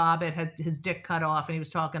Wayne Bobbitt had his dick cut off, and he was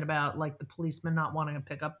talking about like the policeman not wanting to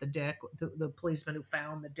pick up the dick, the policeman who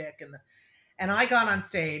found the dick, and I got on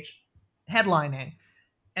stage headlining,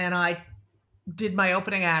 and I did my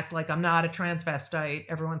opening act like I'm not a transvestite.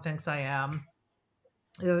 Everyone thinks I am.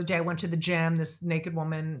 The other day I went to the gym. This naked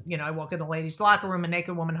woman, I walk in the ladies' locker room. A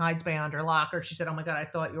naked woman hides behind her locker. She said, "Oh my God, I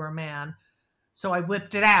thought you were a man." So I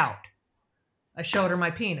whipped it out. I showed her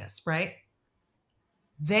my penis, right?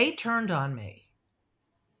 They turned on me.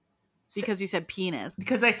 Because you said penis.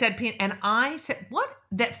 Because I said penis. And I said, what?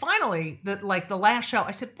 That finally, the last show,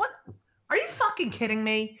 I said, what? Are you fucking kidding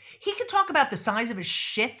me? He could talk about the size of his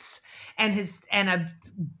shits and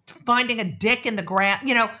finding a dick in the ground.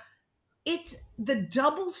 It's the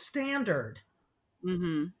double standard.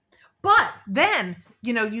 Mm-hmm. But then,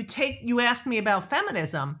 you asked me about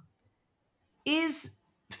feminism. Is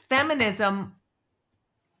feminism,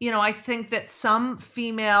 I think that some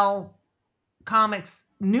female comics,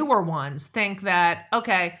 newer ones, think that,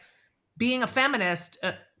 okay, being a feminist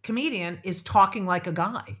comedian is talking like a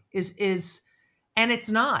guy, and it's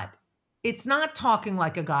not. It's not talking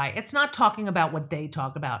like a guy. It's not talking about what they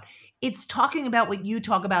talk about. It's talking about what you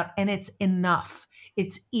talk about, and it's enough.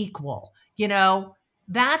 It's equal.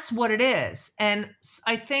 That's what it is. And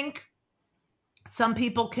I think some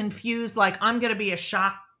people confuse, like, I'm going to be a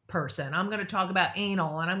shock person. I'm going to talk about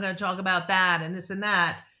anal, and I'm going to talk about that and this and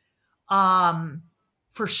that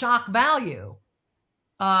for shock value.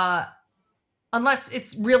 Unless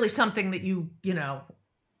it's really something that you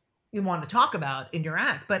want to talk about in your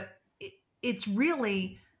act. But it's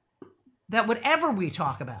really that whatever we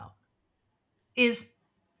talk about is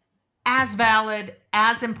as valid,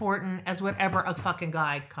 as important as whatever a fucking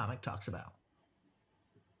guy comic talks about.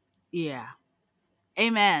 Yeah.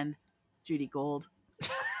 Amen, Judy Gold.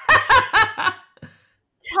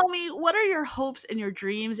 Tell me, what are your hopes and your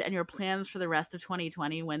dreams and your plans for the rest of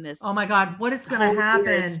 2020 when this... Oh my God, what is going to happen?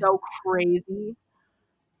 Is so crazy.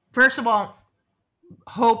 First of all,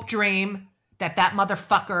 hope, dream that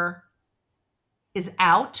motherfucker is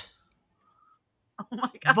out. Oh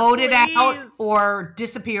my God, voted please. Out or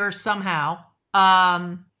disappears somehow.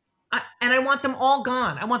 And I want them all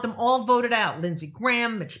gone. I want them all voted out. Lindsey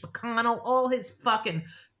Graham, Mitch McConnell, all his fucking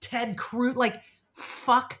Ted Cruz. Like,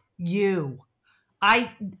 fuck you.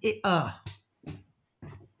 Oh.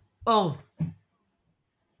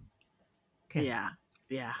 Okay. Yeah.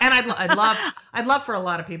 And I'd love for a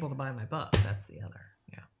lot of people to buy my book. That's the other.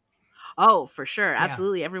 Yeah. Oh, for sure.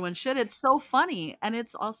 Absolutely. Yeah. Everyone should. It's so funny. And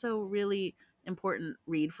it's also really important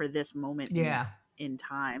read for this moment in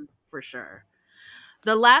time, for sure.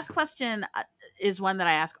 The last question is one that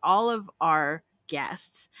I ask all of our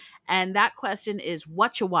guests. And that question is,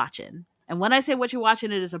 what you watching? And when I say what you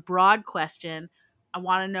watching, it is a broad question. I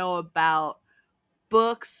want to know about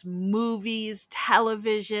books, movies,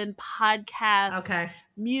 television, podcasts,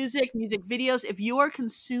 music videos. If you are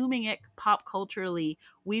consuming it pop culturally,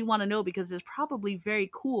 we want to know, because it's probably very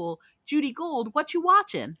cool. Judy Gold, what you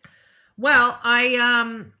watching? Well,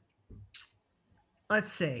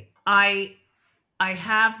 let's see. I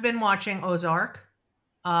have been watching Ozark.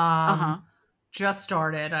 Just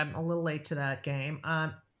started. I'm a little late to that game.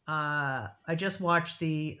 I just watched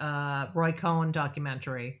the Roy Cohn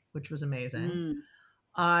documentary, which was amazing.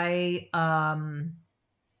 I am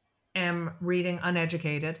reading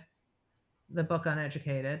Uneducated, the book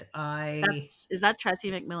Uneducated. Is that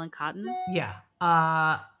Tressie McMillan Cotton? Yeah.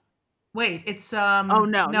 Wait, it's Oh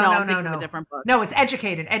no, a different book. No, it's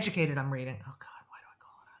Educated. Educated. I'm reading. Oh God, why do I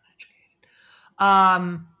call it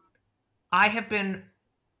Uneducated? I have been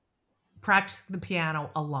practicing the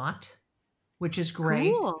piano a lot, which is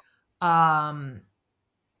great. Cool.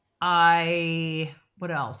 What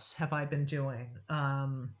else have I been doing?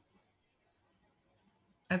 I've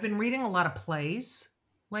been reading a lot of plays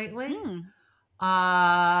lately.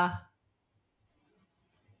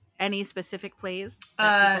 Any specific plays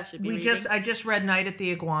that people should be reading? I just read Night at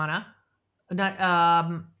the Iguana.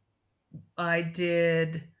 I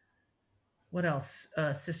did, what else?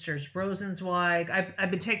 Sisters Rosenzweig. I've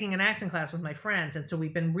been taking an acting class with my friends, and so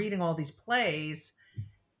we've been reading all these plays.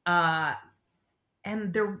 And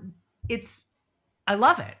I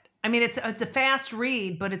love it. I mean, it's a fast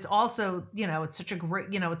read, but it's also, it's such a great,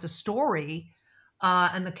 it's a story.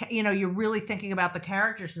 And you're really thinking about the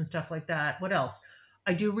characters and stuff like that. What else?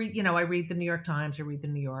 I do read, I read the New York Times, I read the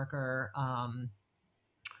New Yorker.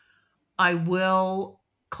 I will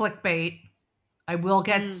clickbait. I will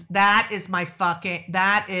get, it's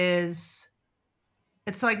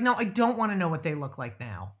like, no, I don't want to know what they look like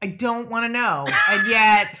now. I don't want to know.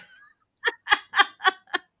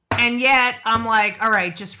 And yet I'm like, all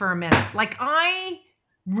right, just for a minute. Like, I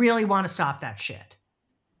really want to stop that shit.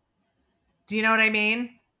 Do you know what I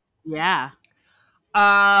mean? Yeah.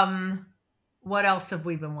 What else have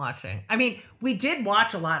we been watching? I mean, we did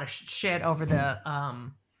watch a lot of shit over the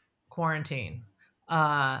Quarantine.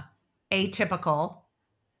 Atypical.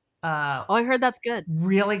 I heard that's good.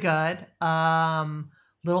 Really good.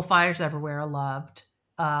 Little Fires Everywhere, loved.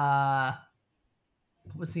 What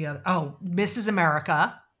was the other? Oh, Mrs.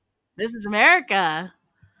 America. This is America.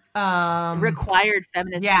 Required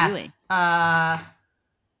feminist viewing.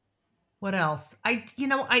 What else? I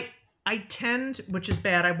tend, which is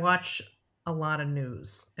bad, I watch a lot of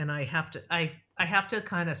news, and I have to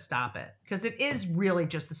kind of stop it because it is really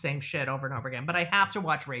just the same shit over and over again. But I have to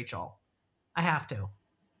watch Rachel. I have to.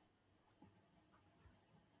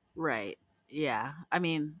 Right. Yeah. I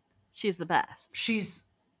mean, she's the best. She's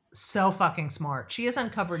so fucking smart. She has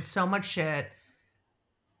uncovered so much shit.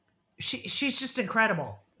 She's just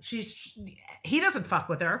incredible. He doesn't fuck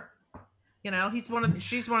with her. She's one of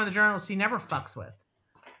the journalists he never fucks with.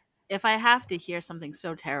 If I have to hear something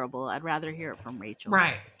so terrible, I'd rather hear it from Rachel.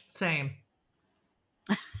 Right. Same.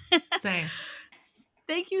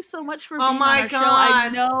 Thank you so much for being on our show. I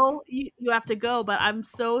know you have to go, but I'm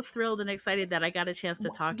so thrilled and excited that I got a chance to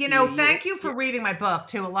talk to you. Thank you for reading my book,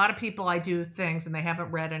 too. A lot of people, I do things and they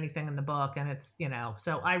haven't read anything in the book, and it's,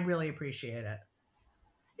 so I really appreciate it.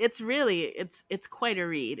 It's quite a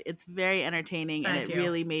read. It's very entertaining, and it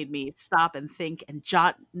really made me stop and think and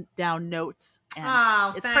jot down notes.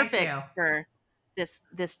 And it's perfect for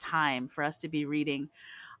this time for us to be reading.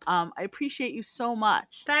 I appreciate you so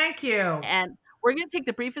much. Thank you. And we're going to take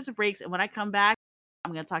the briefest of breaks, and when I come back,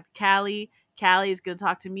 I'm going to talk to Callie. Callie is going to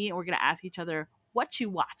talk to me, and we're going to ask each other, what you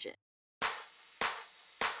watching?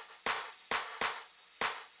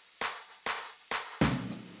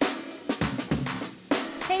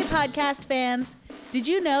 Hey, podcast fans. Did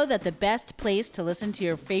you know that the best place to listen to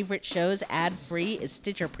your favorite shows ad-free is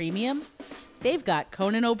Stitcher Premium? They've got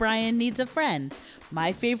Conan O'Brien Needs a Friend,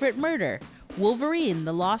 My Favorite Murder, Wolverine,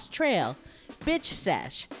 The Lost Trail, Bitch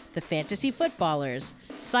Sesh, The Fantasy Footballers,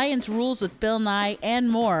 Science Rules with Bill Nye,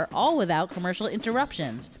 and more, all without commercial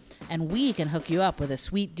interruptions. And we can hook you up with a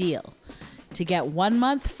sweet deal. To get 1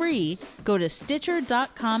 month free, go to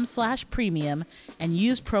Stitcher.com/premium and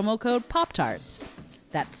use promo code Pop-Tarts.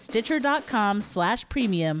 That's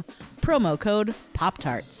Stitcher.com/premium, promo code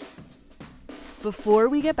Pop-Tarts. Before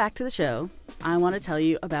we get back to the show, I want to tell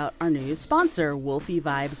you about our new sponsor, Wolfie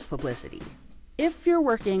Vibes Publicity. If you're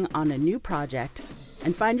working on a new project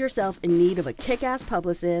and find yourself in need of a kick-ass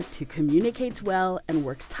publicist who communicates well and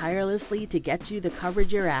works tirelessly to get you the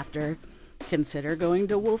coverage you're after, consider going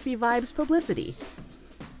to Wolfie Vibes Publicity.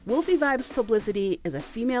 Wolfie Vibes Publicity is a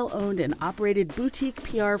female-owned and operated boutique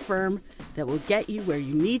PR firm that will get you where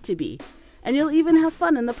you need to be, and you'll even have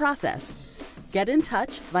fun in the process. Get in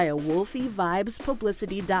touch via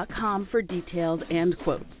wolfievibespublicity.com for details and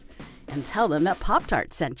quotes, and tell them that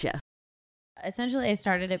Pop-Tarts sent you. Essentially, I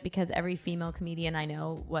started it because every female comedian I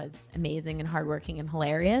know was amazing and hardworking and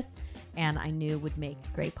hilarious, and I knew would make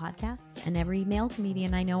great podcasts. And every male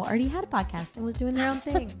comedian I know already had a podcast and was doing their own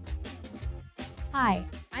thing. Hi,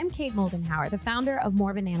 I'm Kate Moldenhauer, the founder of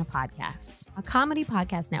More Banana Podcasts, a comedy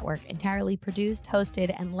podcast network entirely produced,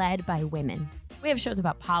 hosted, and led by women. We have shows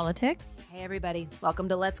about politics. Hey, everybody. Welcome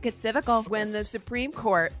to Let's Get Civical. When the Supreme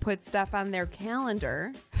Court puts stuff on their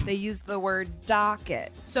calendar, they use the word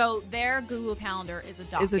docket. So their Google Calendar is a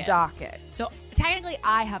docket. So technically,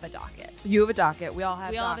 I have a docket. You have a docket. We all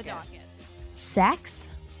have a docket. Sex?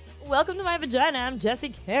 Welcome to my vagina. I'm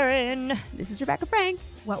Jessie Karen. This is Rebecca Frank.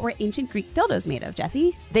 What were ancient Greek dildos made of,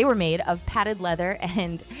 Jessie? They were made of padded leather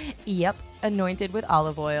and, anointed with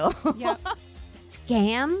olive oil. Yep.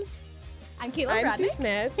 Scams? I'm Caitlin Bradley. I'm Sue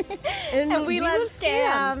Smith. and we love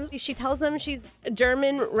scams. She tells them she's a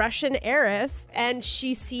German-Russian heiress, and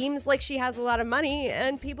she seems like she has a lot of money,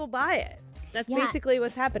 and people buy it. That's basically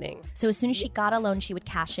what's happening. So as soon as she got a loan, she would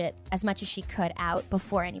cash it as much as she could out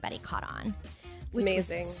before anybody caught on. It's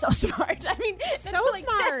amazing. So smart. I mean, so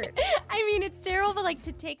smart. I mean, it's terrible, but like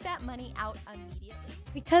to take that money out immediately.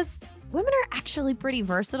 Because women are actually pretty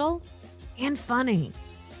versatile and funny.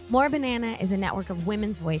 More Banana is a network of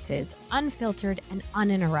women's voices, unfiltered and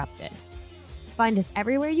uninterrupted. Find us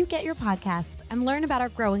everywhere you get your podcasts and learn about our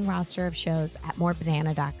growing roster of shows at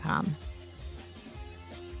morebanana.com.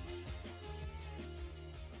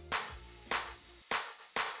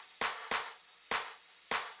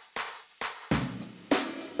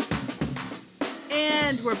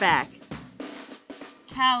 And we're back.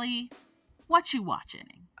 Callie, what you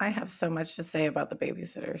watching? I have so much to say about the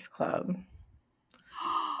Babysitters Club.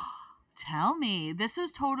 Tell me. This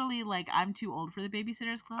was totally like I'm too old for the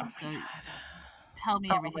Babysitters Club, so tell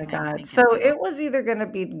me everything. Oh my God. So it was either going to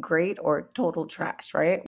be great or total trash,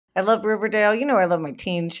 right? I love Riverdale. You know, I love my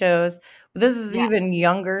teen shows. But this is even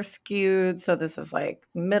younger skewed. So this is like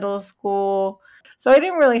middle school. So I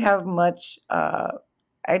didn't really have much.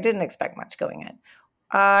 I didn't expect much going in.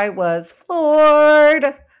 I was floored.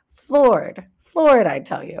 I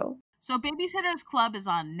tell you. So Babysitter's Club is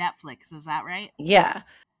on Netflix, is that right? Yeah.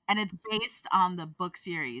 And it's based on the book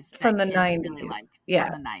series from the kids 90s. really like,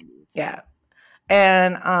 yeah. From the 90s. Yeah.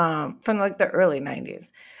 And from like the early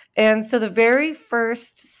 90s. And so the very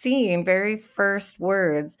first scene, very first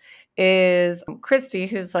words is Christy,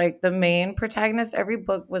 who's like the main protagonist. Every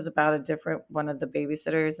book was about a different one of the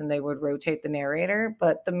babysitters and they would rotate the narrator,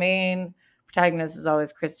 but the main protagonist is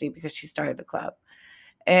always Christy because she started the club.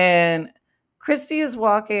 And Christy is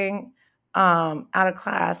walking out of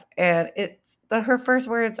class, and her first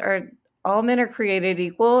words are, all men are created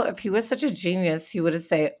equal. If he was such a genius, he would have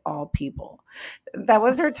said all people. That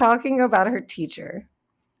was her talking about her teacher.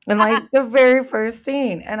 And like the very first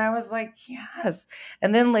scene. And I was like, yes.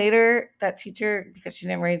 And then later that teacher, because she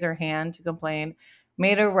didn't raise her hand to complain,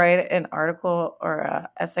 made her write an article or an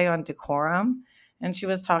essay on decorum. And she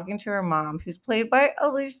was talking to her mom, who's played by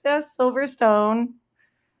Alicia Silverstone.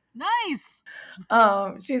 Nice.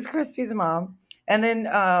 She's Christy's mom. And then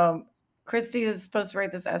Christy is supposed to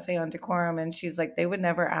write this essay on decorum. And she's like, they would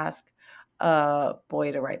never ask a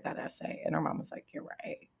boy to write that essay. And her mom was like, you're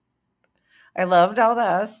right. I loved all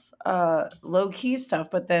this low-key stuff,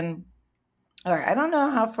 but then, all right, I don't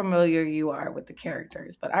know how familiar you are with the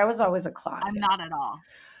characters, but I was always a Claudia. I'm not at all.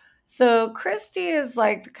 So Christy is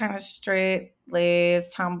like the kind of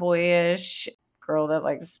straight-laced, tomboyish girl that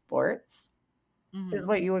likes sports, is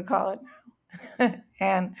what you would call it.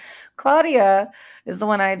 And Claudia is the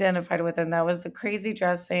one I identified with, and that was the crazy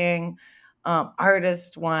dressing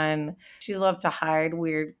artist one. She loved to hide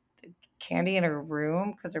weird candy in her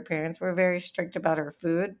room because her parents were very strict about her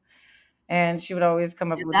food, and she would always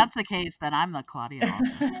come up with, that's the case, then I'm the Claudia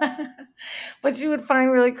also. But she would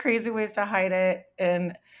find really crazy ways to hide it,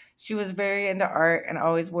 and she was very into art and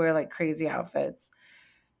always wore like crazy outfits.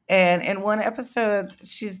 And in one episode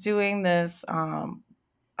she's doing this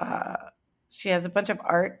she has a bunch of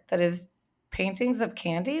art that is paintings of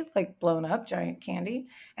candy, like blown up giant candy,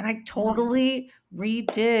 and I totally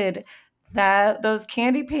redid those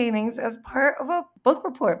candy paintings as part of a book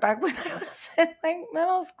report back when I was in like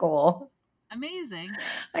middle school. Amazing.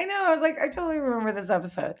 I know. I was like, I totally remember this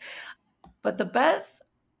episode. But the best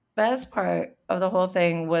part of the whole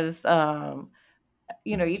thing was,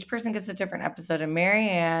 each person gets a different episode, and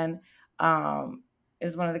Marianne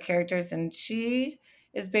is one of the characters, and she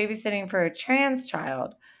is babysitting for a trans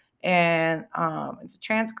child, and it's a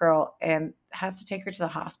trans girl, and has to take her to the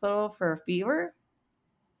hospital for a fever.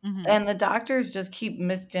 Mm-hmm. And the doctors just keep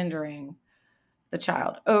misgendering the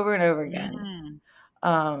child over and over again.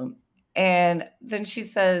 And then she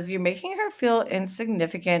says, you're making her feel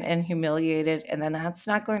insignificant and humiliated, and then that's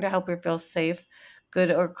not going to help her feel safe, good,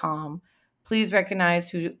 or calm. Please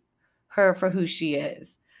recognize her for who she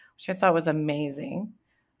is, which I thought was amazing.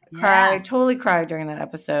 I totally cried during that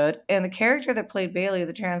episode. And the character that played Bailey,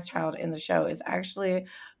 the trans child in the show, is actually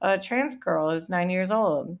a trans girl who's 9 years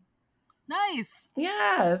old. Nice.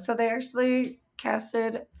 Yeah, so they actually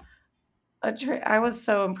casted I was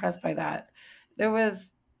so impressed by that.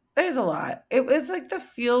 There's a lot. It was like the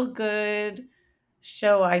feel good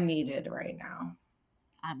show I needed right now.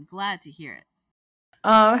 I'm glad to hear it.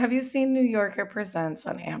 Have you seen New Yorker Presents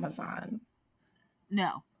on Amazon?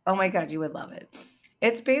 No. Oh my God, you would love it.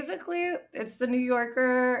 It's the New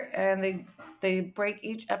Yorker, and they break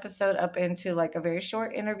each episode up into like a very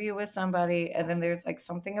short interview with somebody, and then there's like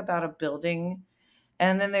something about a building,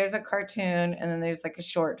 and then there's a cartoon, and then there's like a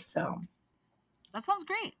short film. That sounds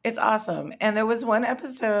great. It's awesome. And there was one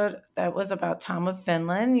episode that was about Tom of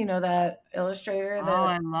Finland, that illustrator.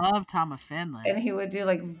 I love Tom of Finland. And he would do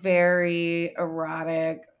like very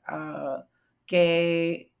erotic,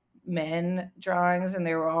 gay men drawings, and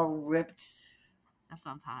they were all ripped. That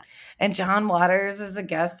sounds hot. And John Waters is a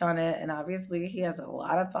guest on it, and obviously he has a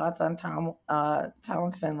lot of thoughts on Tom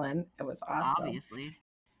of Finland. It was awesome. Obviously.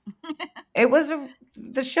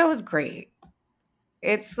 The show was great.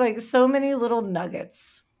 It's like so many little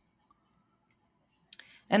nuggets.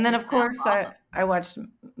 And then, of course, awesome. I watched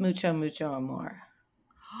Mucho, Mucho Amor.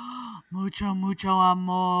 Mucho, Mucho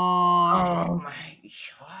Amor. Oh, my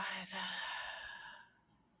God.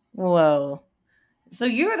 Whoa. So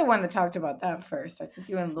you were the one that talked about that first. I think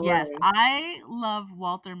you and Lori. Yes, I love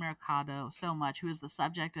Walter Mercado so much, who is the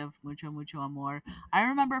subject of Mucho, Mucho Amor. I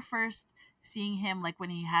remember first seeing him like when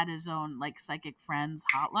he had his own like Psychic Friends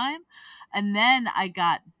hotline, and then I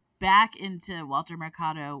got back into Walter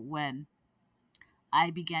Mercado when I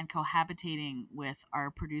began cohabitating with our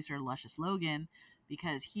producer Luscious Logan,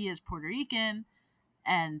 because he is Puerto Rican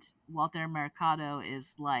and Walter Mercado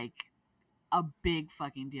is like a big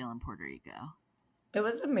fucking deal in Puerto Rico. It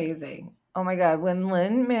was amazing. Oh my God. When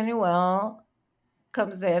Lin-Manuel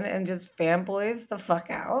comes in and just fanboys the fuck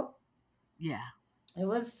out. Yeah. It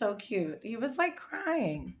was so cute. He was like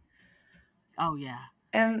crying. Oh yeah.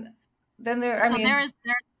 And then there is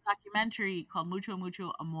a documentary called Mucho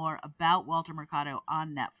Mucho Amor about Walter Mercado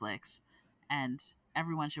on Netflix, and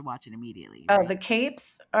everyone should watch it immediately. Right? Oh, the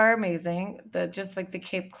capes are amazing. Just like the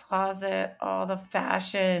cape closet, all the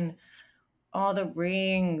fashion, all the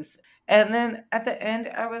rings. And then at the end,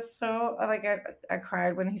 I was so like I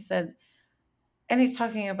cried when he said, and he's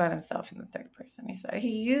talking about himself in the third person. He said, he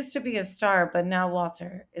used to be a star, but now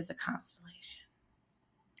Walter is a constellation.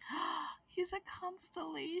 He's a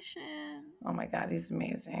constellation. Oh my God, he's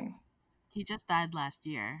amazing. He just died last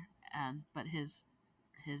year, but his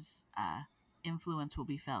influence will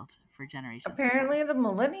be felt for generations. Apparently, the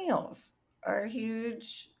millennials are a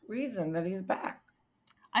huge reason that he's back.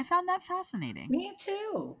 I found that fascinating. Me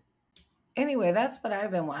too. Anyway, that's what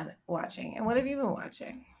I've been watching. And what have you been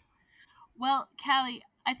watching? Well, Callie,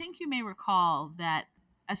 I think you may recall that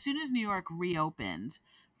as soon as New York reopened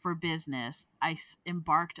for business, I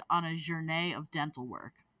embarked on a journey of dental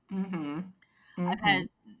work. Mm-hmm. Mm-hmm. I've had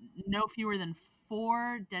no fewer than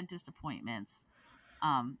 4 dentist appointments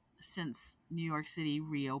since New York City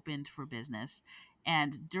reopened for business.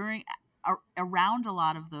 And around a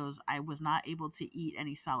lot of those, I was not able to eat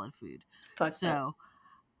any solid food. So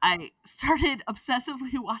I started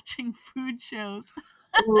obsessively watching food shows.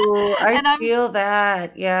 Ooh, I feel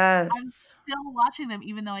that. Yes. I'm still watching them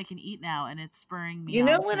even though I can eat now, and it's spurring me. You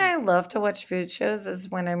know when I love to watch food shows is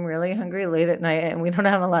when I'm really hungry late at night and we don't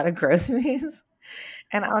have a lot of groceries.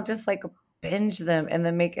 And I'll just like binge them and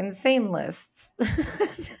then make insane lists.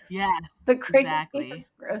 Yes. The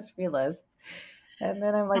craziest grocery lists. And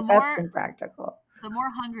then I'm like, that's impractical. The more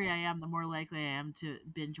hungry I am, the more likely I am to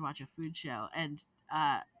binge watch a food show. And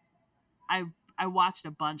I watched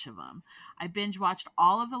a bunch of them. I binge watched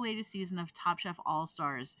all of the latest season of Top Chef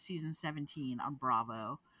All-Stars season 17 on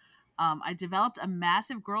Bravo. I developed a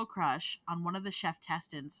massive girl crush on one of the chef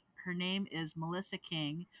testants. Her name is Melissa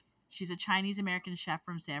King. She's a Chinese-American chef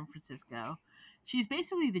from San Francisco. She's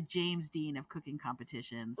basically the James Dean of cooking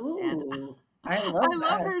competitions. Ooh, and I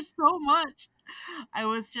love her so much. I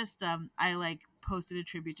was just, I like posted a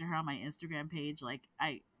tribute to her on my Instagram page. Like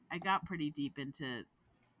I got pretty deep into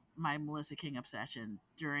my Melissa King obsession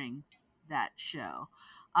during that show.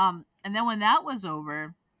 And then when that was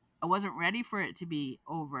over, I wasn't ready for it to be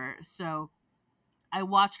over. So I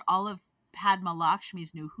watched all of Padma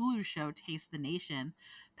Lakshmi's new Hulu show, Taste the Nation.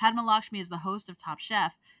 Padma Lakshmi is the host of Top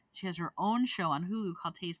Chef. She has her own show on Hulu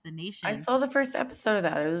called Taste the Nation. I saw the first episode of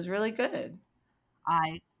that. It was really good.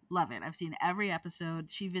 I love it. I've seen every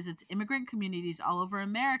episode. She visits immigrant communities all over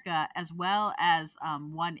America, as well as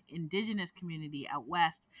one indigenous community out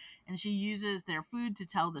west, and she uses their food to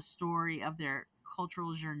tell the story of their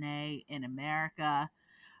cultural journey in America.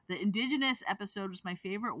 The indigenous episode was my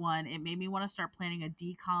favorite one. It made me want to start planning a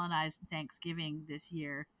decolonized Thanksgiving this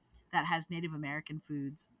year that has Native American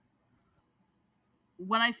foods.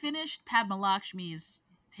 When I finished Padma Lakshmi's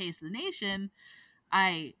Taste of the Nation,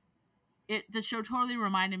 the show totally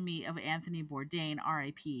reminded me of Anthony Bourdain,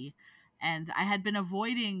 R.I.P. And I had been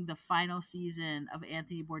avoiding the final season of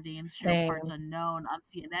Anthony Bourdain's show Parts Unknown on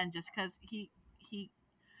CNN just because he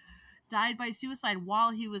died by suicide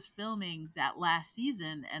while he was filming that last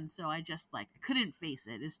season, and so I just couldn't face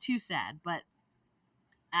it. It's too sad. But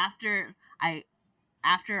after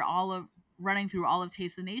all of running through all of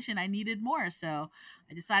Taste the Nation, I needed more, so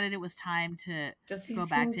I decided it was time to go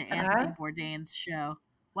back to Anthony Bourdain's show.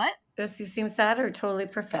 What? Does he seem sad or totally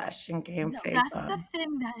professional game face? That's the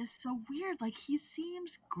thing that is so weird. Like, he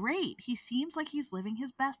seems great. He seems like he's living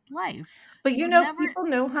his best life. But people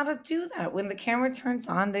know how to do that. When the camera turns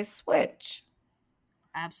on, they switch.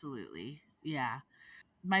 Absolutely. Yeah.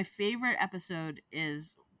 My favorite episode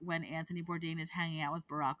is when Anthony Bourdain is hanging out with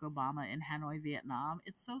Barack Obama in Hanoi, Vietnam.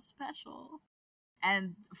 It's so special.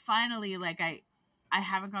 And finally, I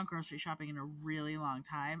haven't gone grocery shopping in a really long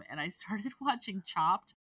time, and I started watching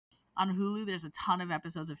Chopped on Hulu. There's a ton of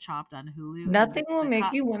episodes of Chopped on Hulu. Nothing will make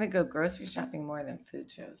you want to go grocery shopping more than food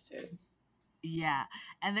shows, dude. Yeah.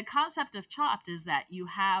 And the concept of Chopped is that you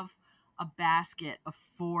have a basket of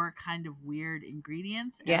 4 kind of weird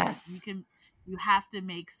ingredients. Yes. And you have to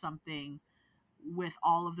make something with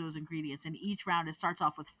all of those ingredients. And each round, it starts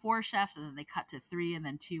off with 4 chefs, and then they cut to 3, and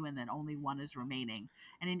then 2, and then only 1 is remaining.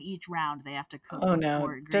 And in each round, they have to cook with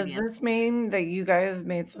 4 ingredients. Does this mean that you guys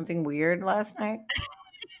made something weird last night?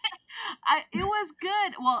 It was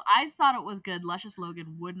good. Well, I thought it was good. Luscious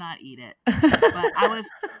Logan would not eat it, but I was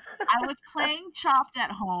playing Chopped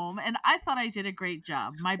at home, and I thought I did a great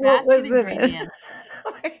job. My basket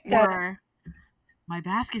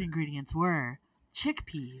ingredients were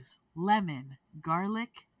chickpeas, lemon,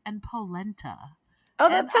 garlic, and polenta. Oh,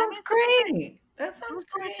 that sounds great. That sounds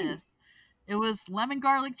delicious. It was lemon,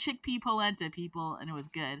 garlic, chickpea, polenta, people, and it was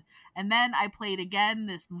good. And then I played again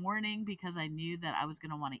this morning because I knew that I was going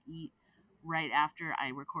to want to eat right after I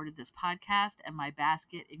recorded this podcast, and my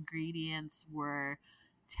basket ingredients were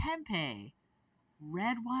tempeh,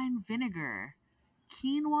 red wine vinegar,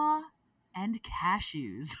 quinoa, and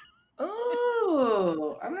cashews.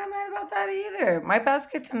 Ooh, I'm not mad about that either. My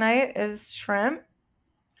basket tonight is shrimp,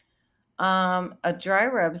 a dry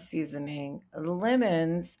rub seasoning,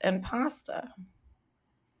 lemons, and pasta.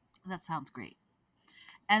 That sounds great.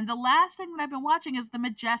 And the last thing that I've been watching is the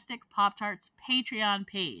Majestic Pop-Tarts Patreon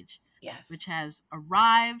page. Yes. Which has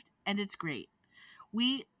arrived, and it's great.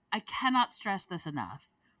 I cannot stress this enough.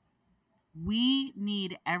 We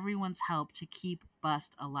need everyone's help to keep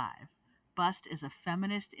Bust alive. Bust is a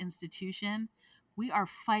feminist institution. We are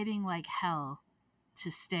fighting like hell to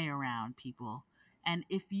stay around, people. And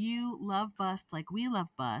if you love Bust like we love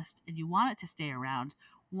Bust, and you want it to stay around,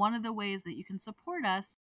 one of the ways that you can support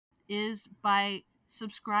us is by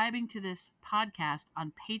subscribing to this podcast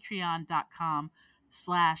on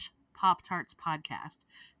patreon.com/Pop-Tarts Podcast.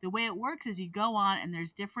 The way it works is you go on and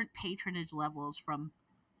there's different patronage levels from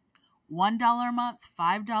 $1 a month,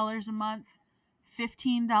 $5 a month,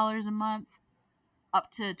 $15 a month, up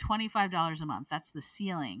to $25 a month. That's the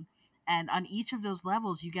ceiling. And on each of those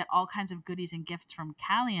levels, you get all kinds of goodies and gifts from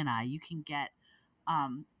Callie and I. You can get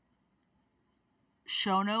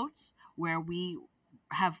show notes where we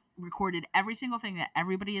have recorded every single thing that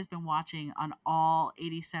everybody has been watching on all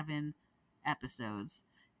 87 episodes.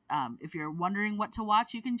 If you're wondering what to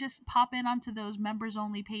watch, you can just pop in onto those members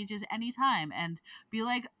only pages anytime and be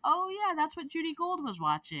like, oh yeah, that's what Judy Gold was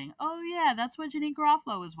watching. Oh yeah, that's what Jenny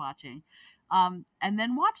Garofalo was watching. And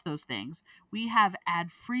then watch those things. We have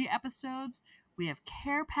ad-free episodes. We have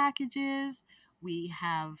care packages. We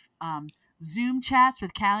have Zoom chats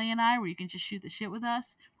with Callie and I where you can just shoot the shit with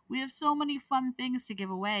us. We have so many fun things to give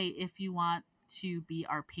away if you want to be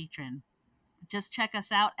our patron. Just check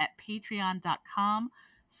us out at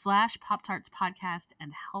patreon.com/Pop-Tarts Podcast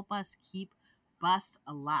and help us keep Bust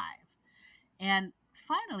alive. And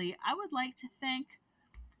finally, I would like to thank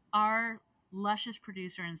our luscious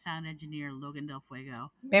producer and sound engineer, Logan Del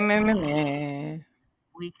Fuego.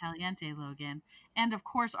 Muy caliente, Logan. And of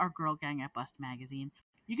course, our girl gang at Bust Magazine.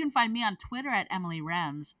 You can find me on Twitter at Emily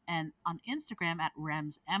Rems and on Instagram at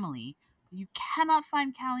RemsEmily. You cannot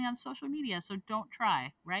find Callie on social media, so don't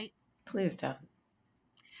try, right? Please don't.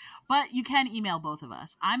 But you can email both of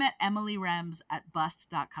us. I'm at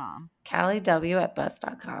emilyrems@bust.com.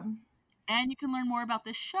 CallieW@bust.com. And you can learn more about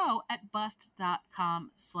this show at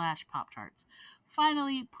bust.com/Pop-Tarts.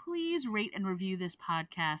 Finally, please rate and review this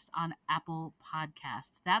podcast on Apple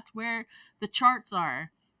Podcasts. That's where the charts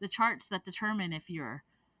are. The charts that determine if you're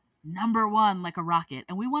number one like a rocket.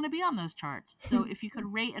 And we want to be on those charts. So if you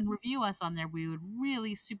could rate and review us on there, we would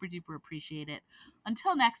really super duper appreciate it.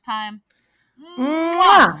 Until next time.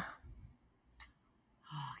 Mwah!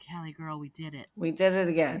 Oh, Callie girl, we did it. We did it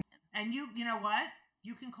again. And you know what?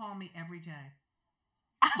 You can call me every day.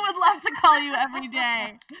 I would love to call you every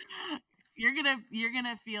day. You're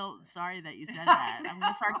gonna feel sorry that you said that. I'm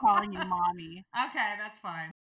gonna start calling you mommy. Okay, that's fine.